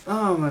 Helpful.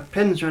 Oh, my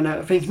pen's run out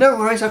of ink. No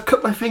worries, I've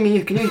cut my finger.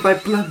 You can use my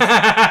blood.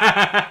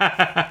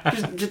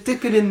 just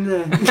dip it in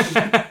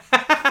there.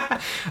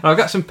 I've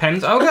got some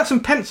pens. I've got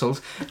some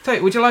pencils. Tell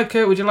you, would you like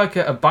a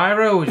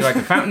biro? Would you like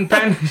a fountain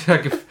pen? Would you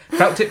like a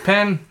felt tip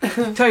pen?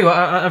 Tell you what,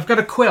 I've got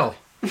a quill.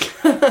 Would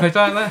you like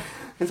that?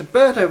 There's a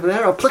bird over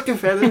there. I'll pluck a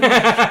feather.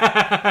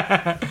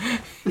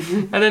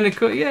 And then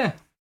yeah.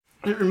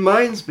 It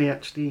reminds me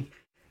actually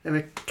of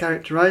a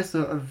character I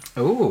thought of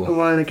a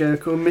while ago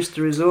called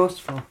Mr.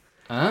 Resourceful.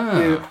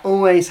 Who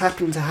always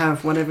happened to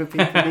have whatever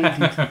people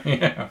needed.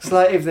 Yeah. It's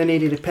like if they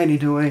needed a pen,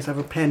 he'd always have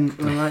a pen,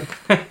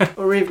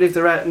 or even if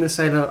they're out in the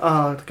sailor,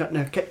 I've got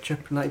no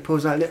ketchup, and like he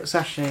pulls out a little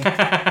sachet,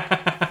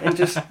 and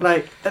just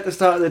like at the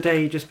start of the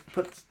day, he just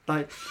puts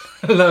like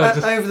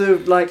over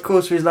the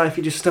course of his life,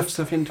 he just stuffs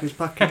stuff into his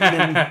pocket,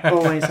 and then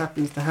always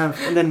happens to have,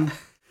 and then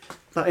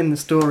like in the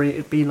story,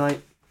 it'd be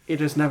like he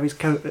doesn't have his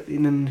coat at the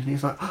end, and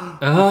he's like,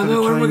 oh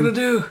no, what am I going to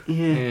do?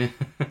 Yeah.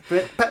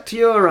 But back to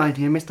your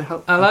idea, Mr.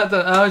 Helpful. I like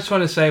that. I just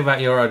want to say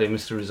about your idea,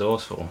 Mr.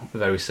 Resourceful. A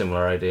very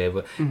similar idea,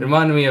 but it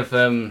reminded me of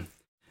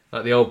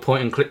like the old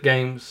point and click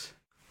games,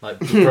 like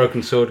the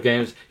broken sword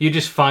games. You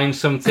just find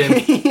something,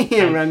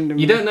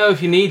 randomly. You don't know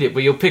if you need it,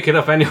 but you'll pick it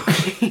up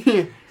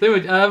anyway. So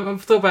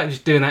I've thought about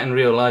just doing that in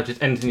real life.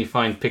 Just anything you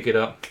find, pick it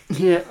up.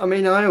 Yeah, I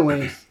mean, I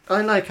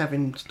like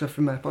having stuff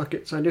in my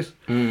pockets. I just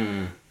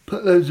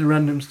put loads of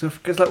random stuff,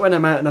 because like when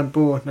I'm out and I'm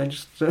bored, and I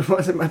just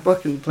what's in my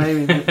pocket and play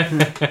with it.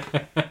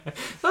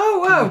 Oh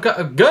wow, I've got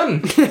a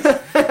gun.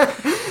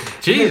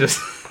 Jesus.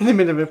 In the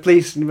middle of a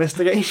police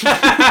investigation.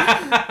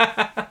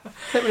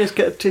 Let me just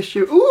get a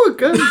tissue. Ooh, a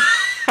gun.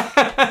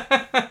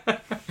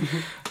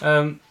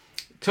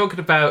 Talking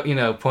about,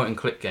 point and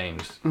click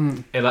games.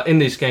 Like in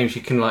these games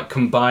you can like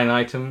combine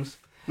items.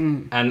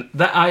 And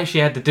that I actually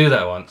had to do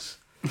that once.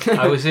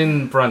 I was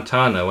in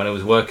Brantano when I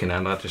was working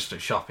and I just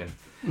shopping.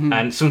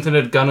 And something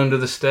had gone under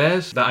the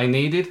stairs that I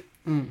needed.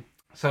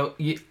 So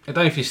I don't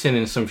know if you've seen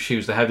in some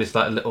shoes, they have this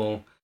like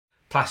little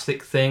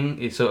plastic thing.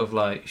 It's sort of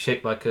like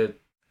shaped like an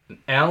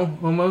L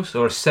almost,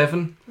 or a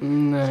 7.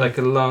 No. It's like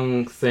a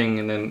long thing,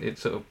 and then it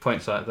sort of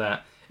points like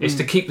that. It's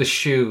to keep the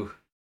shoe,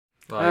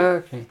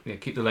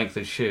 keep the length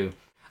of the shoe.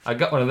 I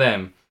got one of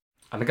them,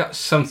 and I got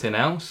something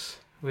else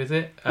with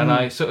it, and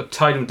I sort of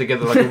tied them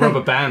together like a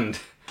rubber band.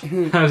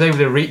 I was able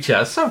to reach it. I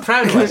was so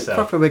proud of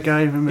myself. Proper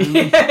MacGyver.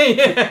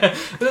 Yeah.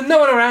 There's no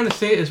one around to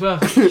see it as well.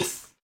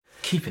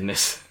 Keeping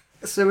this.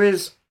 So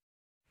is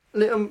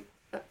not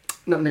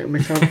Little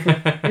Miss Helpful,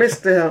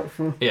 Mr.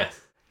 Helpful. Yes.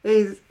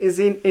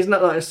 He's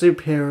not like a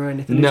superhero or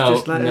anything. No, he's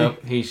just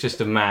like he's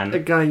just a man. A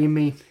guy you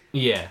meet.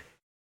 Yeah.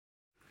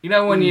 You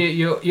know when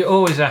you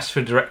always ask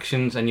for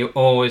directions and you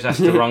always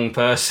ask the wrong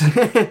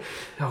person.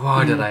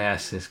 Why did I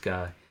ask this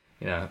guy?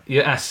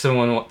 You ask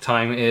someone what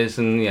time it is,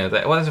 and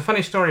there's a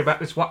funny story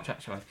about this watch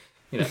actually.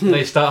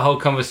 They start a whole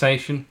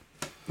conversation.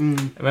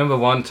 I remember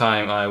one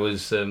time I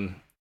was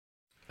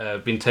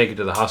being taken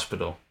to the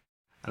hospital,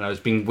 and I was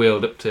being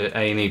wheeled up to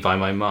A&E by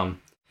my mum.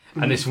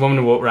 And this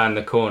woman walked round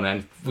the corner,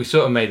 and we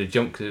sort of made a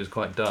jump because it was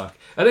quite dark.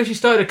 And then she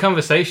started a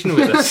conversation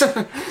with us.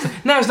 So,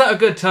 now's not a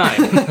good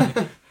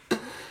time.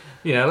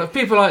 Like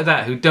people like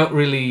that who don't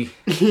really,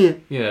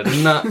 don't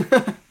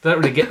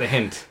really get the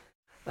hint.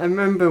 I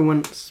remember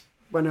once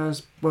when I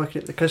was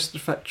working at the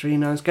custard factory,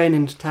 and I was going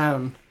into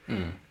town,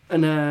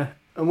 and a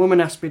woman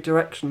asked me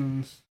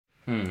directions,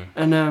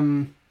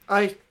 and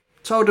I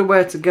told her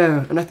where to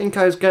go, and I think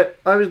I was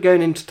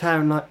going into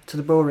town like to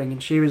the Bullring,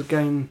 and she was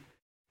going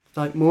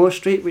like Moore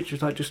Street, which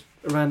was like just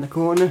around the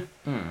corner.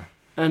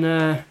 And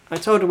I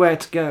told her where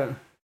to go,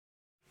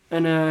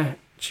 and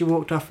she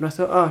walked off, and I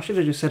thought, I should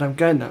have just said I'm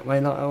going that way,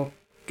 like I'll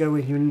go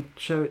with you and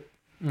show it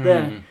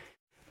there.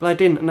 But I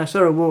didn't, and I saw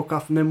her walk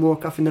off and then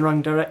walk off in the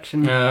wrong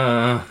direction.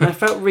 And I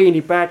felt really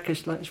bad because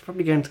she's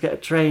probably going to get a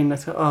train. I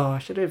thought, I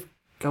should have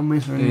gone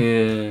with her.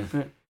 Yeah.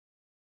 But...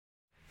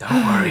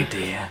 Don't worry,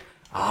 dear.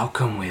 I'll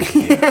come with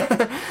you.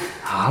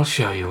 I'll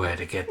show you where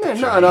to get the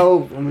train. Not an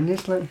old woman,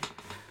 just like...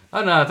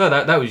 Oh no, I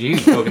thought that was you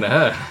talking to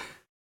her.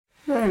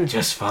 No.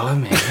 Just follow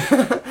me.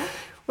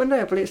 Well,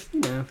 no, but it's,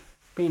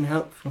 being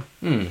helpful.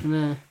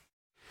 No.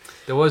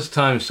 There was a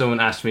time someone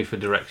asked me for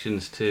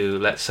directions to,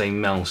 let's say,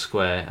 Mel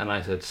Square, and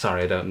I said,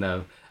 sorry, I don't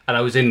know. And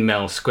I was in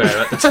Mel Square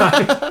at the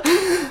time.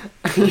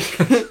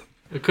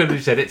 I could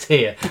have said, it's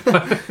here.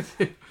 Like,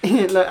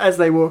 as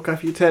they walk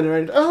off, you turn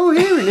around,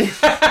 here it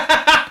is.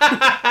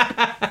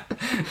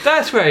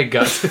 That's where it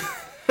got to.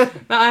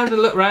 Now I have to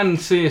look around and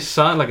see a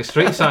sign, like a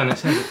street sign that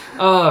says,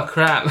 oh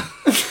crap.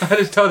 I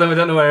just told them I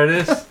don't know where it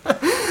is.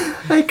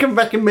 They come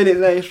back a minute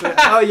later,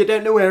 you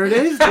don't know where it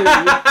is, do you?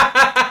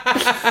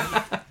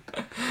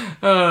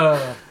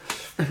 But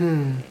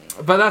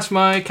that's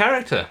my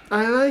character,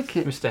 I like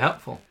it. Mr.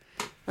 Helpful.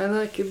 I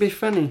like it. It'd be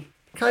funny.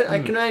 I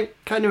can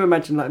kind of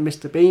imagine like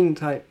Mr. Bean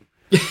type,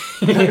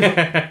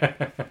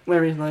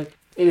 where he like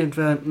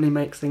inadvertently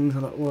makes things a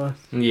lot worse.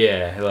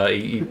 Yeah,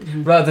 like he,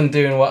 rather than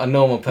doing what a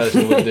normal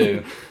person would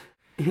do,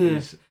 he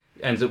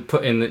ends up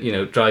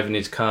driving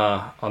his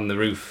car on the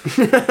roof,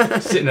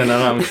 sitting in an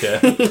armchair.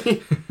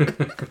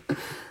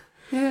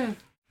 Yeah.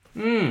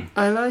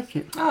 I like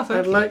it. Oh,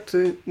 I'd like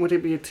to. Would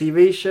it be a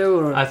TV show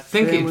or? I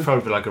think it'd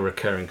probably be like a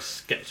recurring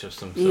sketch of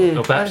some sort, Yeah,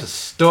 or perhaps a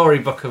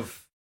storybook of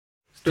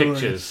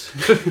pictures,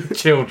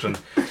 children.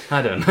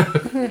 I don't know.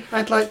 Yeah,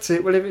 I'd like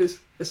to. Well, if it was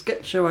a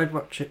sketch show, I'd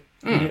watch it.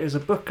 If it was a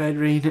book, I'd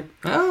read it.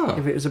 Oh.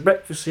 If it was a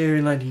breakfast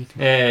cereal, I'd eat it.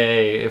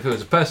 Hey, if it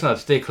was a person, I'd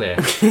stay clear.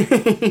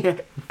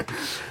 Yeah.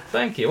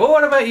 Thank you. Well,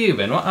 what about you,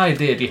 Ben? What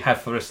idea do you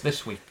have for us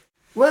this week?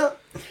 Well,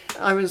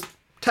 I was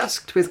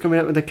tasked with coming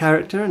up with a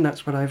character, and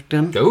that's what I've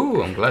done.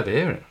 Oh, I'm glad to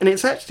hear it. And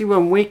it's actually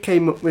one we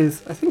came up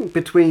with, I think,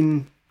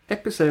 between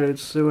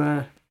episodes.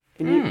 So,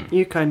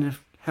 you kind of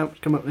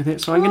helped come up with it.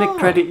 So I'm going to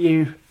credit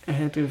you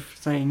ahead of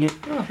saying it.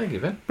 Oh, thank you,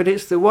 Ben. But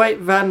it's the White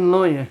Van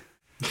Lawyer.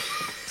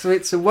 So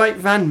it's a white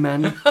van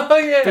man, Oh,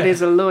 yeah. but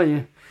he's a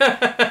lawyer.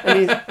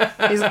 And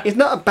he's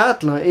not a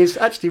bad lawyer. He's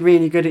actually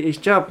really good at his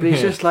job. But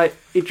he's just like,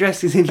 he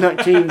dresses in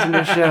like jeans and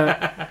a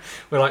shirt.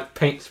 With like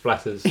paint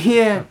splatters.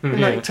 Yeah, and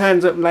like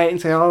turns up late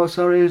and say, "Oh,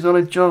 sorry, he was on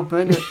a job,"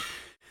 isn't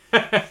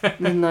it?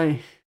 And then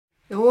like,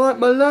 "All right,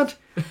 my lad.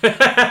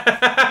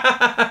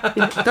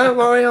 Don't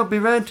worry, I'll be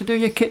round to do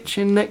your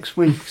kitchen next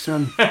week,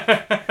 son."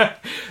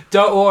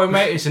 Don't worry,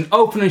 mate. It's an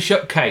open and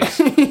shut case.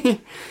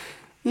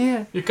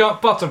 Yeah. You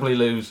can't possibly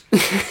lose.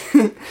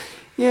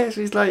 Yeah,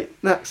 so he's like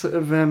that sort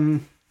of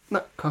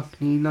not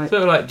cockney, like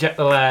Sort of like Jack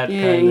the Lad.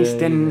 yeah, kinda,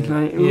 East End,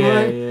 like Yeah,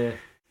 right? yeah.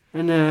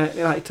 And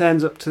he like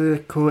turns up to the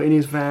court in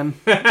his van.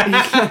 And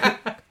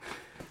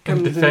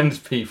Comes in. defends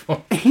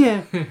people.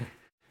 Yeah.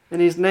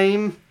 And his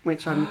name,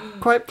 which I'm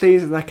quite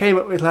pleased with, I came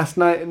up with last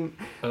night, and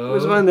it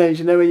was one of those,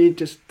 you know, where you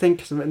just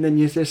think of something and then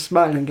you just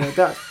smile and go,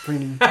 "That's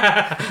pretty."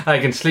 I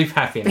can sleep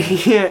happy now.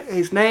 Yeah,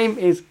 his name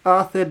is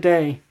Arthur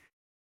Day.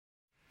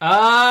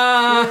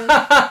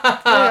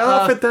 Ah! Yeah,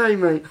 Arthur Day,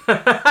 mate.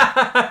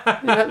 Yeah,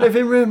 that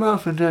living room,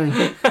 Arthur Day.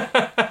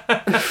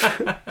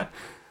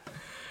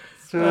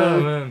 So,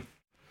 Oh, man.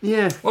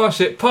 yeah.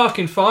 What's it?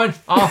 Parking fine?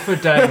 Half a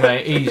day,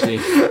 mate. Easy.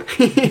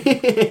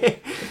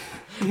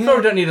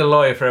 Probably don't need a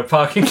lawyer for a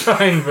parking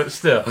fine, but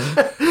still.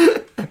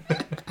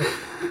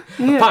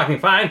 Yeah. Parking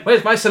fine?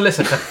 Where's my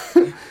solicitor?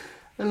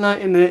 And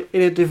like in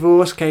a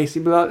divorce case,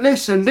 he'd be like,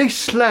 "Listen, this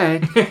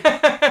slag,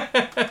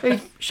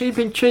 she's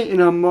been cheating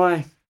on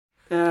my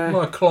My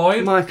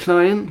my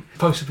client."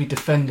 supposed to be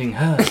defending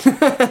her.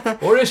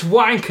 Or this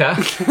wanker.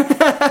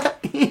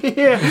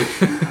 Yeah.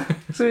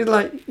 So he'd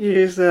like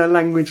use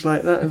language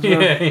like that as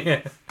well.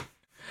 Yeah.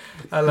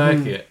 I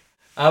like it.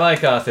 I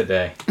like Arthur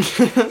Day.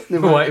 The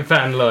white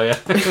van lawyer.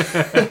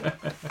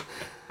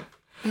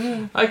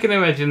 I can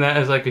imagine that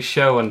as like a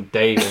show on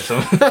Dave or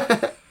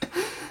something.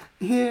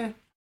 Yeah.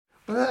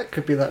 Well, that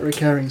could be that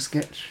recurring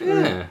sketch.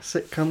 Yeah.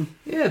 Sitcom.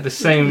 Yeah, the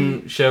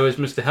same show as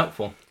Mr.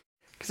 Helpful.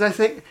 Because I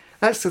think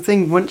that's the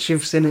thing, once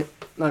you've seen it,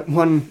 like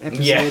one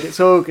episode, Yeah. it's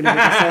all going to be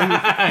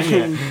the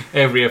same. Yeah.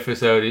 Every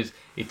episode is,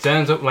 he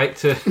turns up late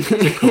to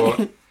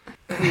court.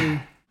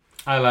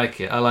 I like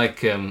it. I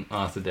like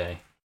Arthur Day.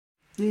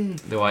 Yeah.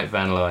 The white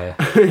van lawyer.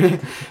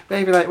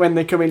 Maybe like when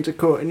they come into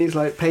court and he's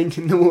like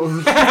painting the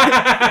walls.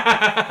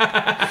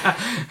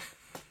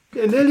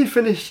 Yeah, nearly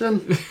finished,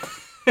 son.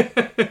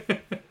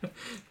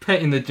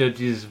 Petting the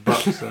judge's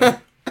box. on.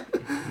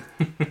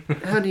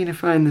 How do you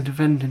define the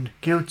defendant?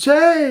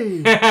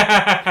 Guilty!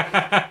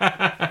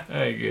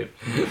 Very good.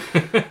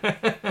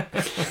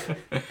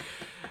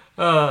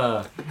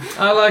 I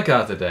like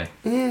Arthur Day.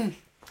 Yeah,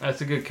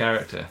 That's a good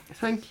character.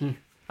 thank you.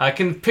 I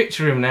can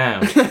picture him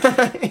now.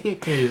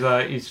 He's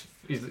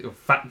a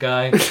fat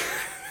guy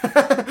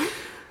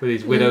with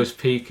his widow's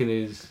peak and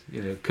his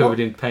covered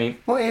in paint.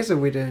 What is a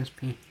widow's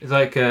peak? It's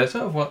like sort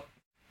of what.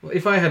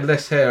 If I had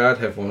less hair, I'd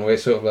have one where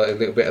it's sort of like a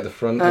little bit at the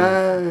front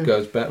and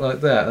goes back like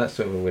that. That's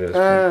sort of a widow's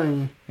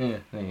peak. Yeah,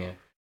 there you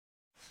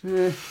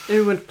go.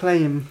 Who would play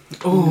him?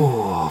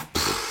 Oh,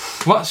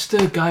 what's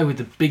the guy with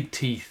the big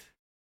teeth?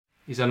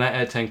 He's on 8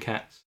 out of 10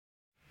 Cats.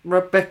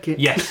 Rob Beckett.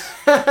 Yes.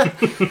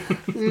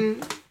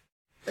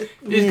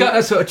 He's Yeah. got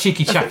a sort of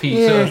cheeky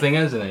chappy sort of thing,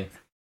 hasn't he?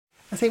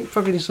 I think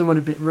probably someone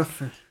a bit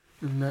rougher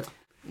than that.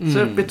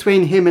 So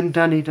between him and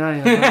Danny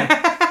Dyer.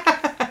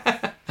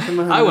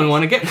 I wouldn't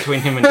want to get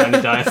between him and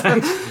Danny Dyer,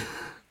 thanks.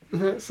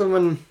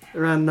 Someone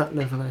around that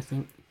level, I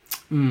think.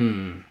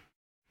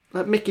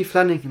 Like Mickey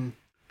Flanagan.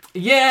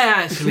 Yeah,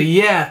 actually,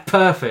 yeah,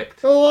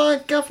 perfect. All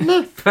right,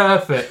 Governor.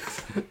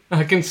 Perfect.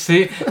 I can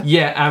see it.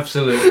 Yeah,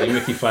 absolutely,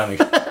 Mickey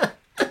Flanagan.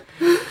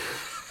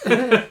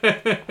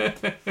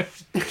 I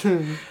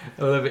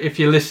love it. If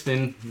you're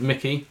listening,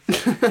 Mickey,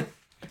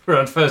 we're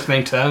on first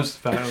name terms,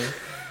 apparently.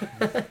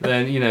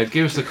 Then,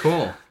 give us a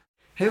call.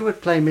 Who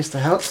would play Mr.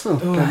 Helpful?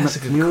 Oh, that's a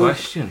good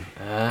question.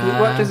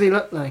 What does he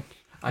look like?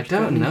 I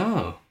don't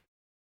know.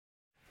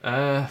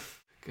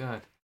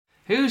 God.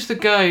 Who's the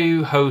guy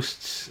who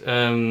hosts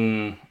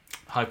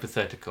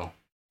Hypothetical?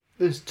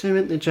 There's two,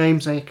 isn't there?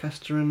 James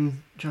Acaster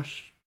and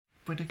Josh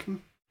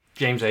Widdicombe.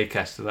 James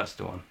Acaster, that's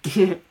the one.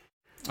 Yeah.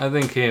 I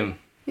think him.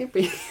 He'd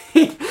be...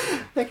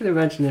 I can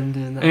imagine him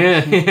doing that.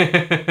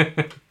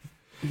 Yeah.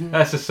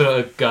 That's the sort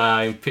of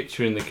guy I'm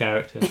picturing the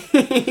character.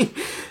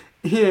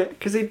 Yeah,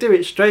 because he'd do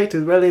it straight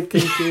as well. He'd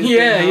think he was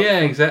yeah,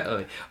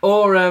 exactly.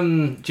 Or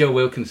Joe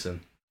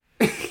Wilkinson.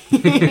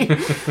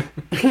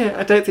 Yeah,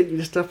 I don't think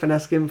you'd stop and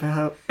ask him for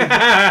help.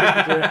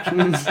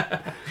 Directions.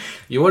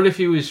 You wonder if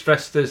he was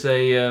dressed as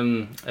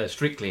a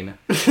street cleaner.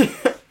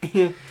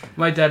 Yeah.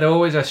 My dad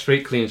always asked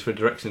street cleaners for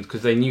directions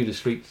because they knew the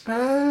streets.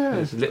 Ah,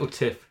 It's a little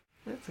tip.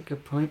 that's a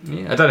good point.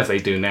 Yeah, I don't know if they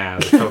do now.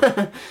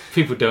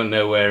 People don't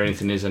know where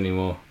anything is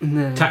anymore.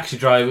 No. Taxi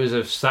drivers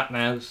have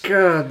sat-navs.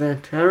 God, they're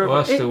terrible.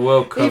 What's the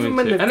world coming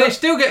when to? they've And got- they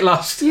still get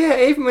lost. Yeah,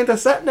 even with the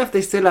sat-nav,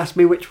 they still ask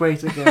me which way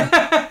to go.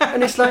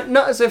 And it's like,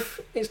 not as if,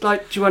 it's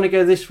like, do you want to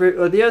go this route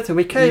or the other?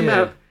 We came Yeah.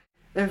 out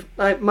of,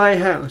 like, my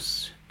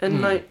house,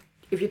 and, like,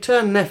 if you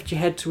turn left, you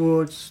head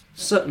towards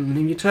Sutton, and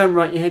if you turn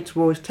right, you head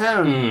towards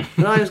town.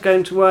 And I was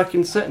going to work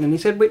in Sutton, and he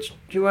said, which,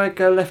 do you want to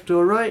go left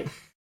or right?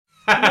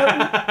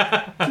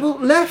 Well,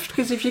 left,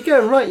 because if you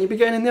go right, you'll be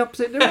going in the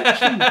opposite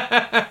direction.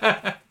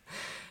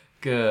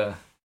 Good.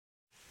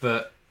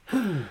 But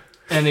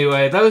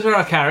anyway, those are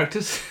our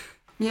characters.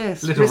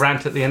 Yes. Little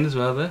rant at the end as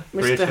well there.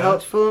 Free of Mr. charge.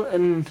 Helpful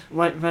and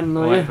White Van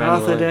Lawyer, White Van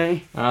Arthur Lawyer.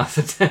 Day.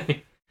 Arthur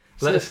Day.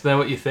 Let So- us know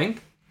what you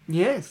think.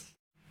 Yes.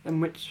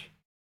 And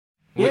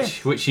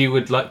Yes. Which you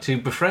would like to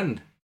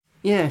befriend.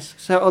 Yes.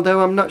 So, although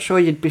I'm not sure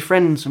you'd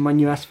befriend someone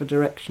you ask for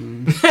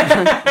directions.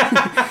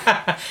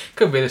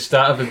 Could be the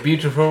start of a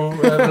beautiful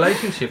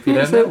relationship, you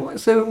Yeah, don't know.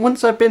 so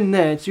once I've been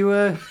there, do you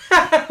want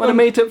to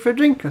meet up for a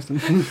drink or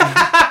something?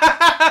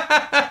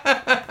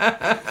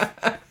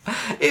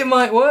 It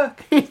might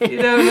work. You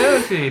don't know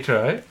until you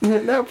try. Yeah,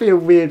 that would be a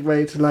weird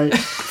way to like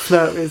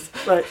flirt with,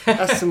 like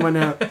ask someone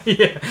out.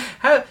 Yeah.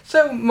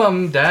 So,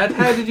 Mum, Dad,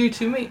 how did you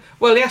two meet?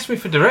 Well, he asked me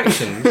for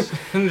directions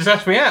and just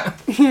asked me out.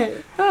 Yeah.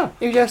 Oh,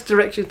 if you ask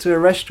direction to a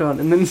restaurant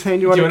and then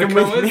saying you want to come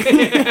with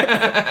me.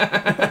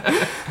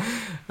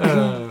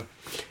 Oh.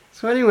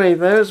 So anyway,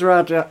 those are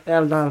our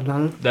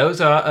Those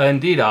are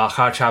indeed our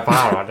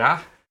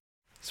Hachabarada.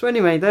 So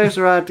anyway, those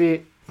are our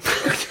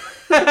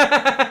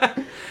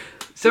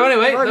So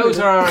anyway, those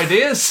are our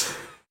ideas.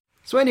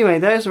 So anyway,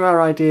 those are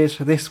our ideas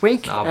for this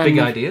week. Our big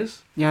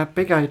ideas. Yeah,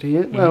 big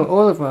ideas. Well,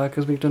 all of our,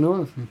 because we've done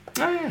all of them.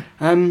 Oh yeah.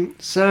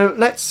 So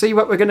let's see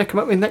what we're going to come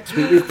up with next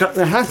week. We've got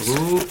the hats.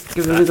 Ooh,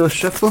 Give it a little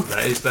shuffle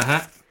that is the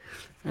hat.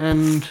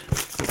 and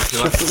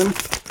shuffle them.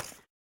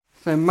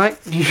 So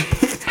Mike, do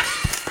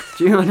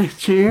you want to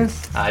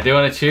choose? I do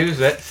want to choose.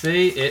 Let's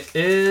see. It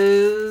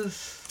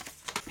is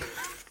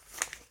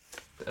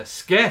a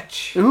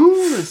sketch.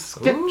 Ooh, a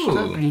sketch. Ooh.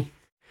 Lovely.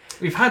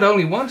 We've had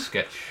only one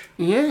sketch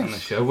on the Yes.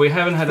 show. We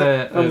haven't had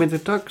One with the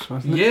dogs,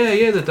 wasn't it?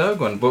 yeah, the dog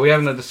one. But we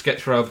haven't had a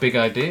sketch for our big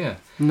idea.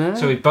 No.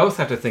 So we both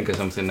have to think of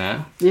something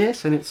now.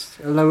 Yes, and it's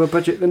a lower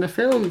budget than the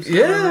films.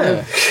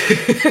 Yeah.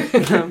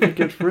 That'll be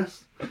good for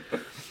us.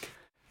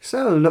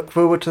 So look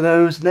forward to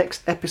those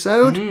next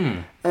episode.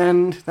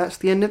 And that's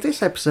the end of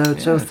this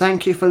episode. So Yes.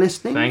 thank you for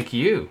listening. Thank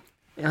you.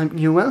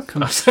 You're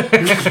welcome.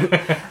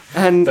 Thought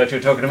And you were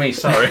talking to me.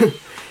 Sorry.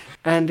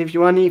 and if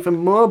you want even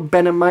more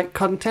Ben and Mike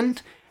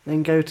content,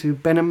 then go to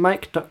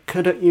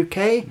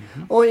benandmike.co.uk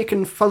or you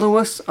can follow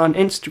us on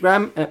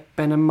Instagram at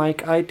Ben and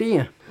Mike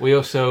Idea. We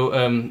also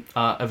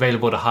are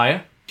available to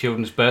hire.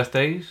 Children's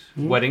birthdays,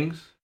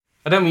 weddings.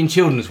 I don't mean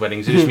children's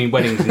weddings. I just mean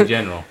weddings in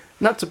general.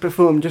 Not to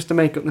perform, just to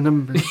make up the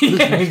numbers.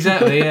 Yeah,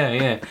 exactly.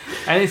 Yeah.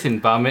 Anything.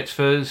 Bar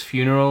mitzvahs,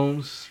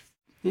 funerals.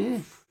 Yeah.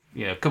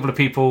 Yeah, a couple of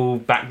people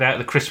backed out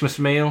the Christmas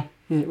meal.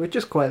 Yeah, we're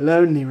just quite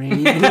lonely,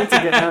 really. We need to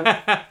get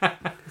out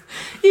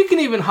You can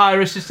even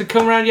hire us just to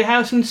come around your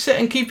house and sit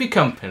and keep you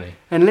company.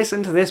 and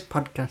listen to this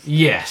podcast.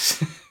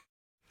 Yes.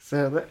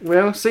 So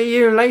we'll see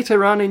you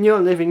later on in your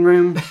living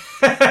room.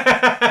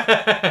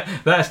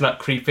 That's not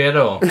creepy at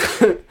all.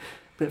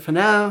 But for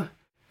now,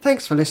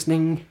 thanks for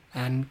listening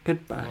and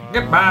goodbye.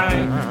 Goodbye.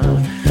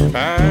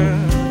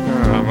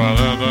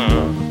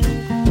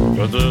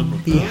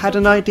 The Had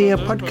an Idea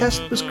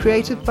podcast was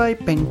created by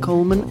Ben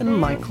Coleman and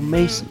Michael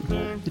Mason.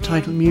 The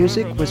title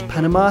music was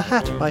Panama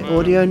Hat by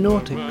Audio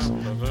Nautics.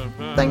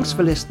 Thanks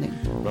for listening.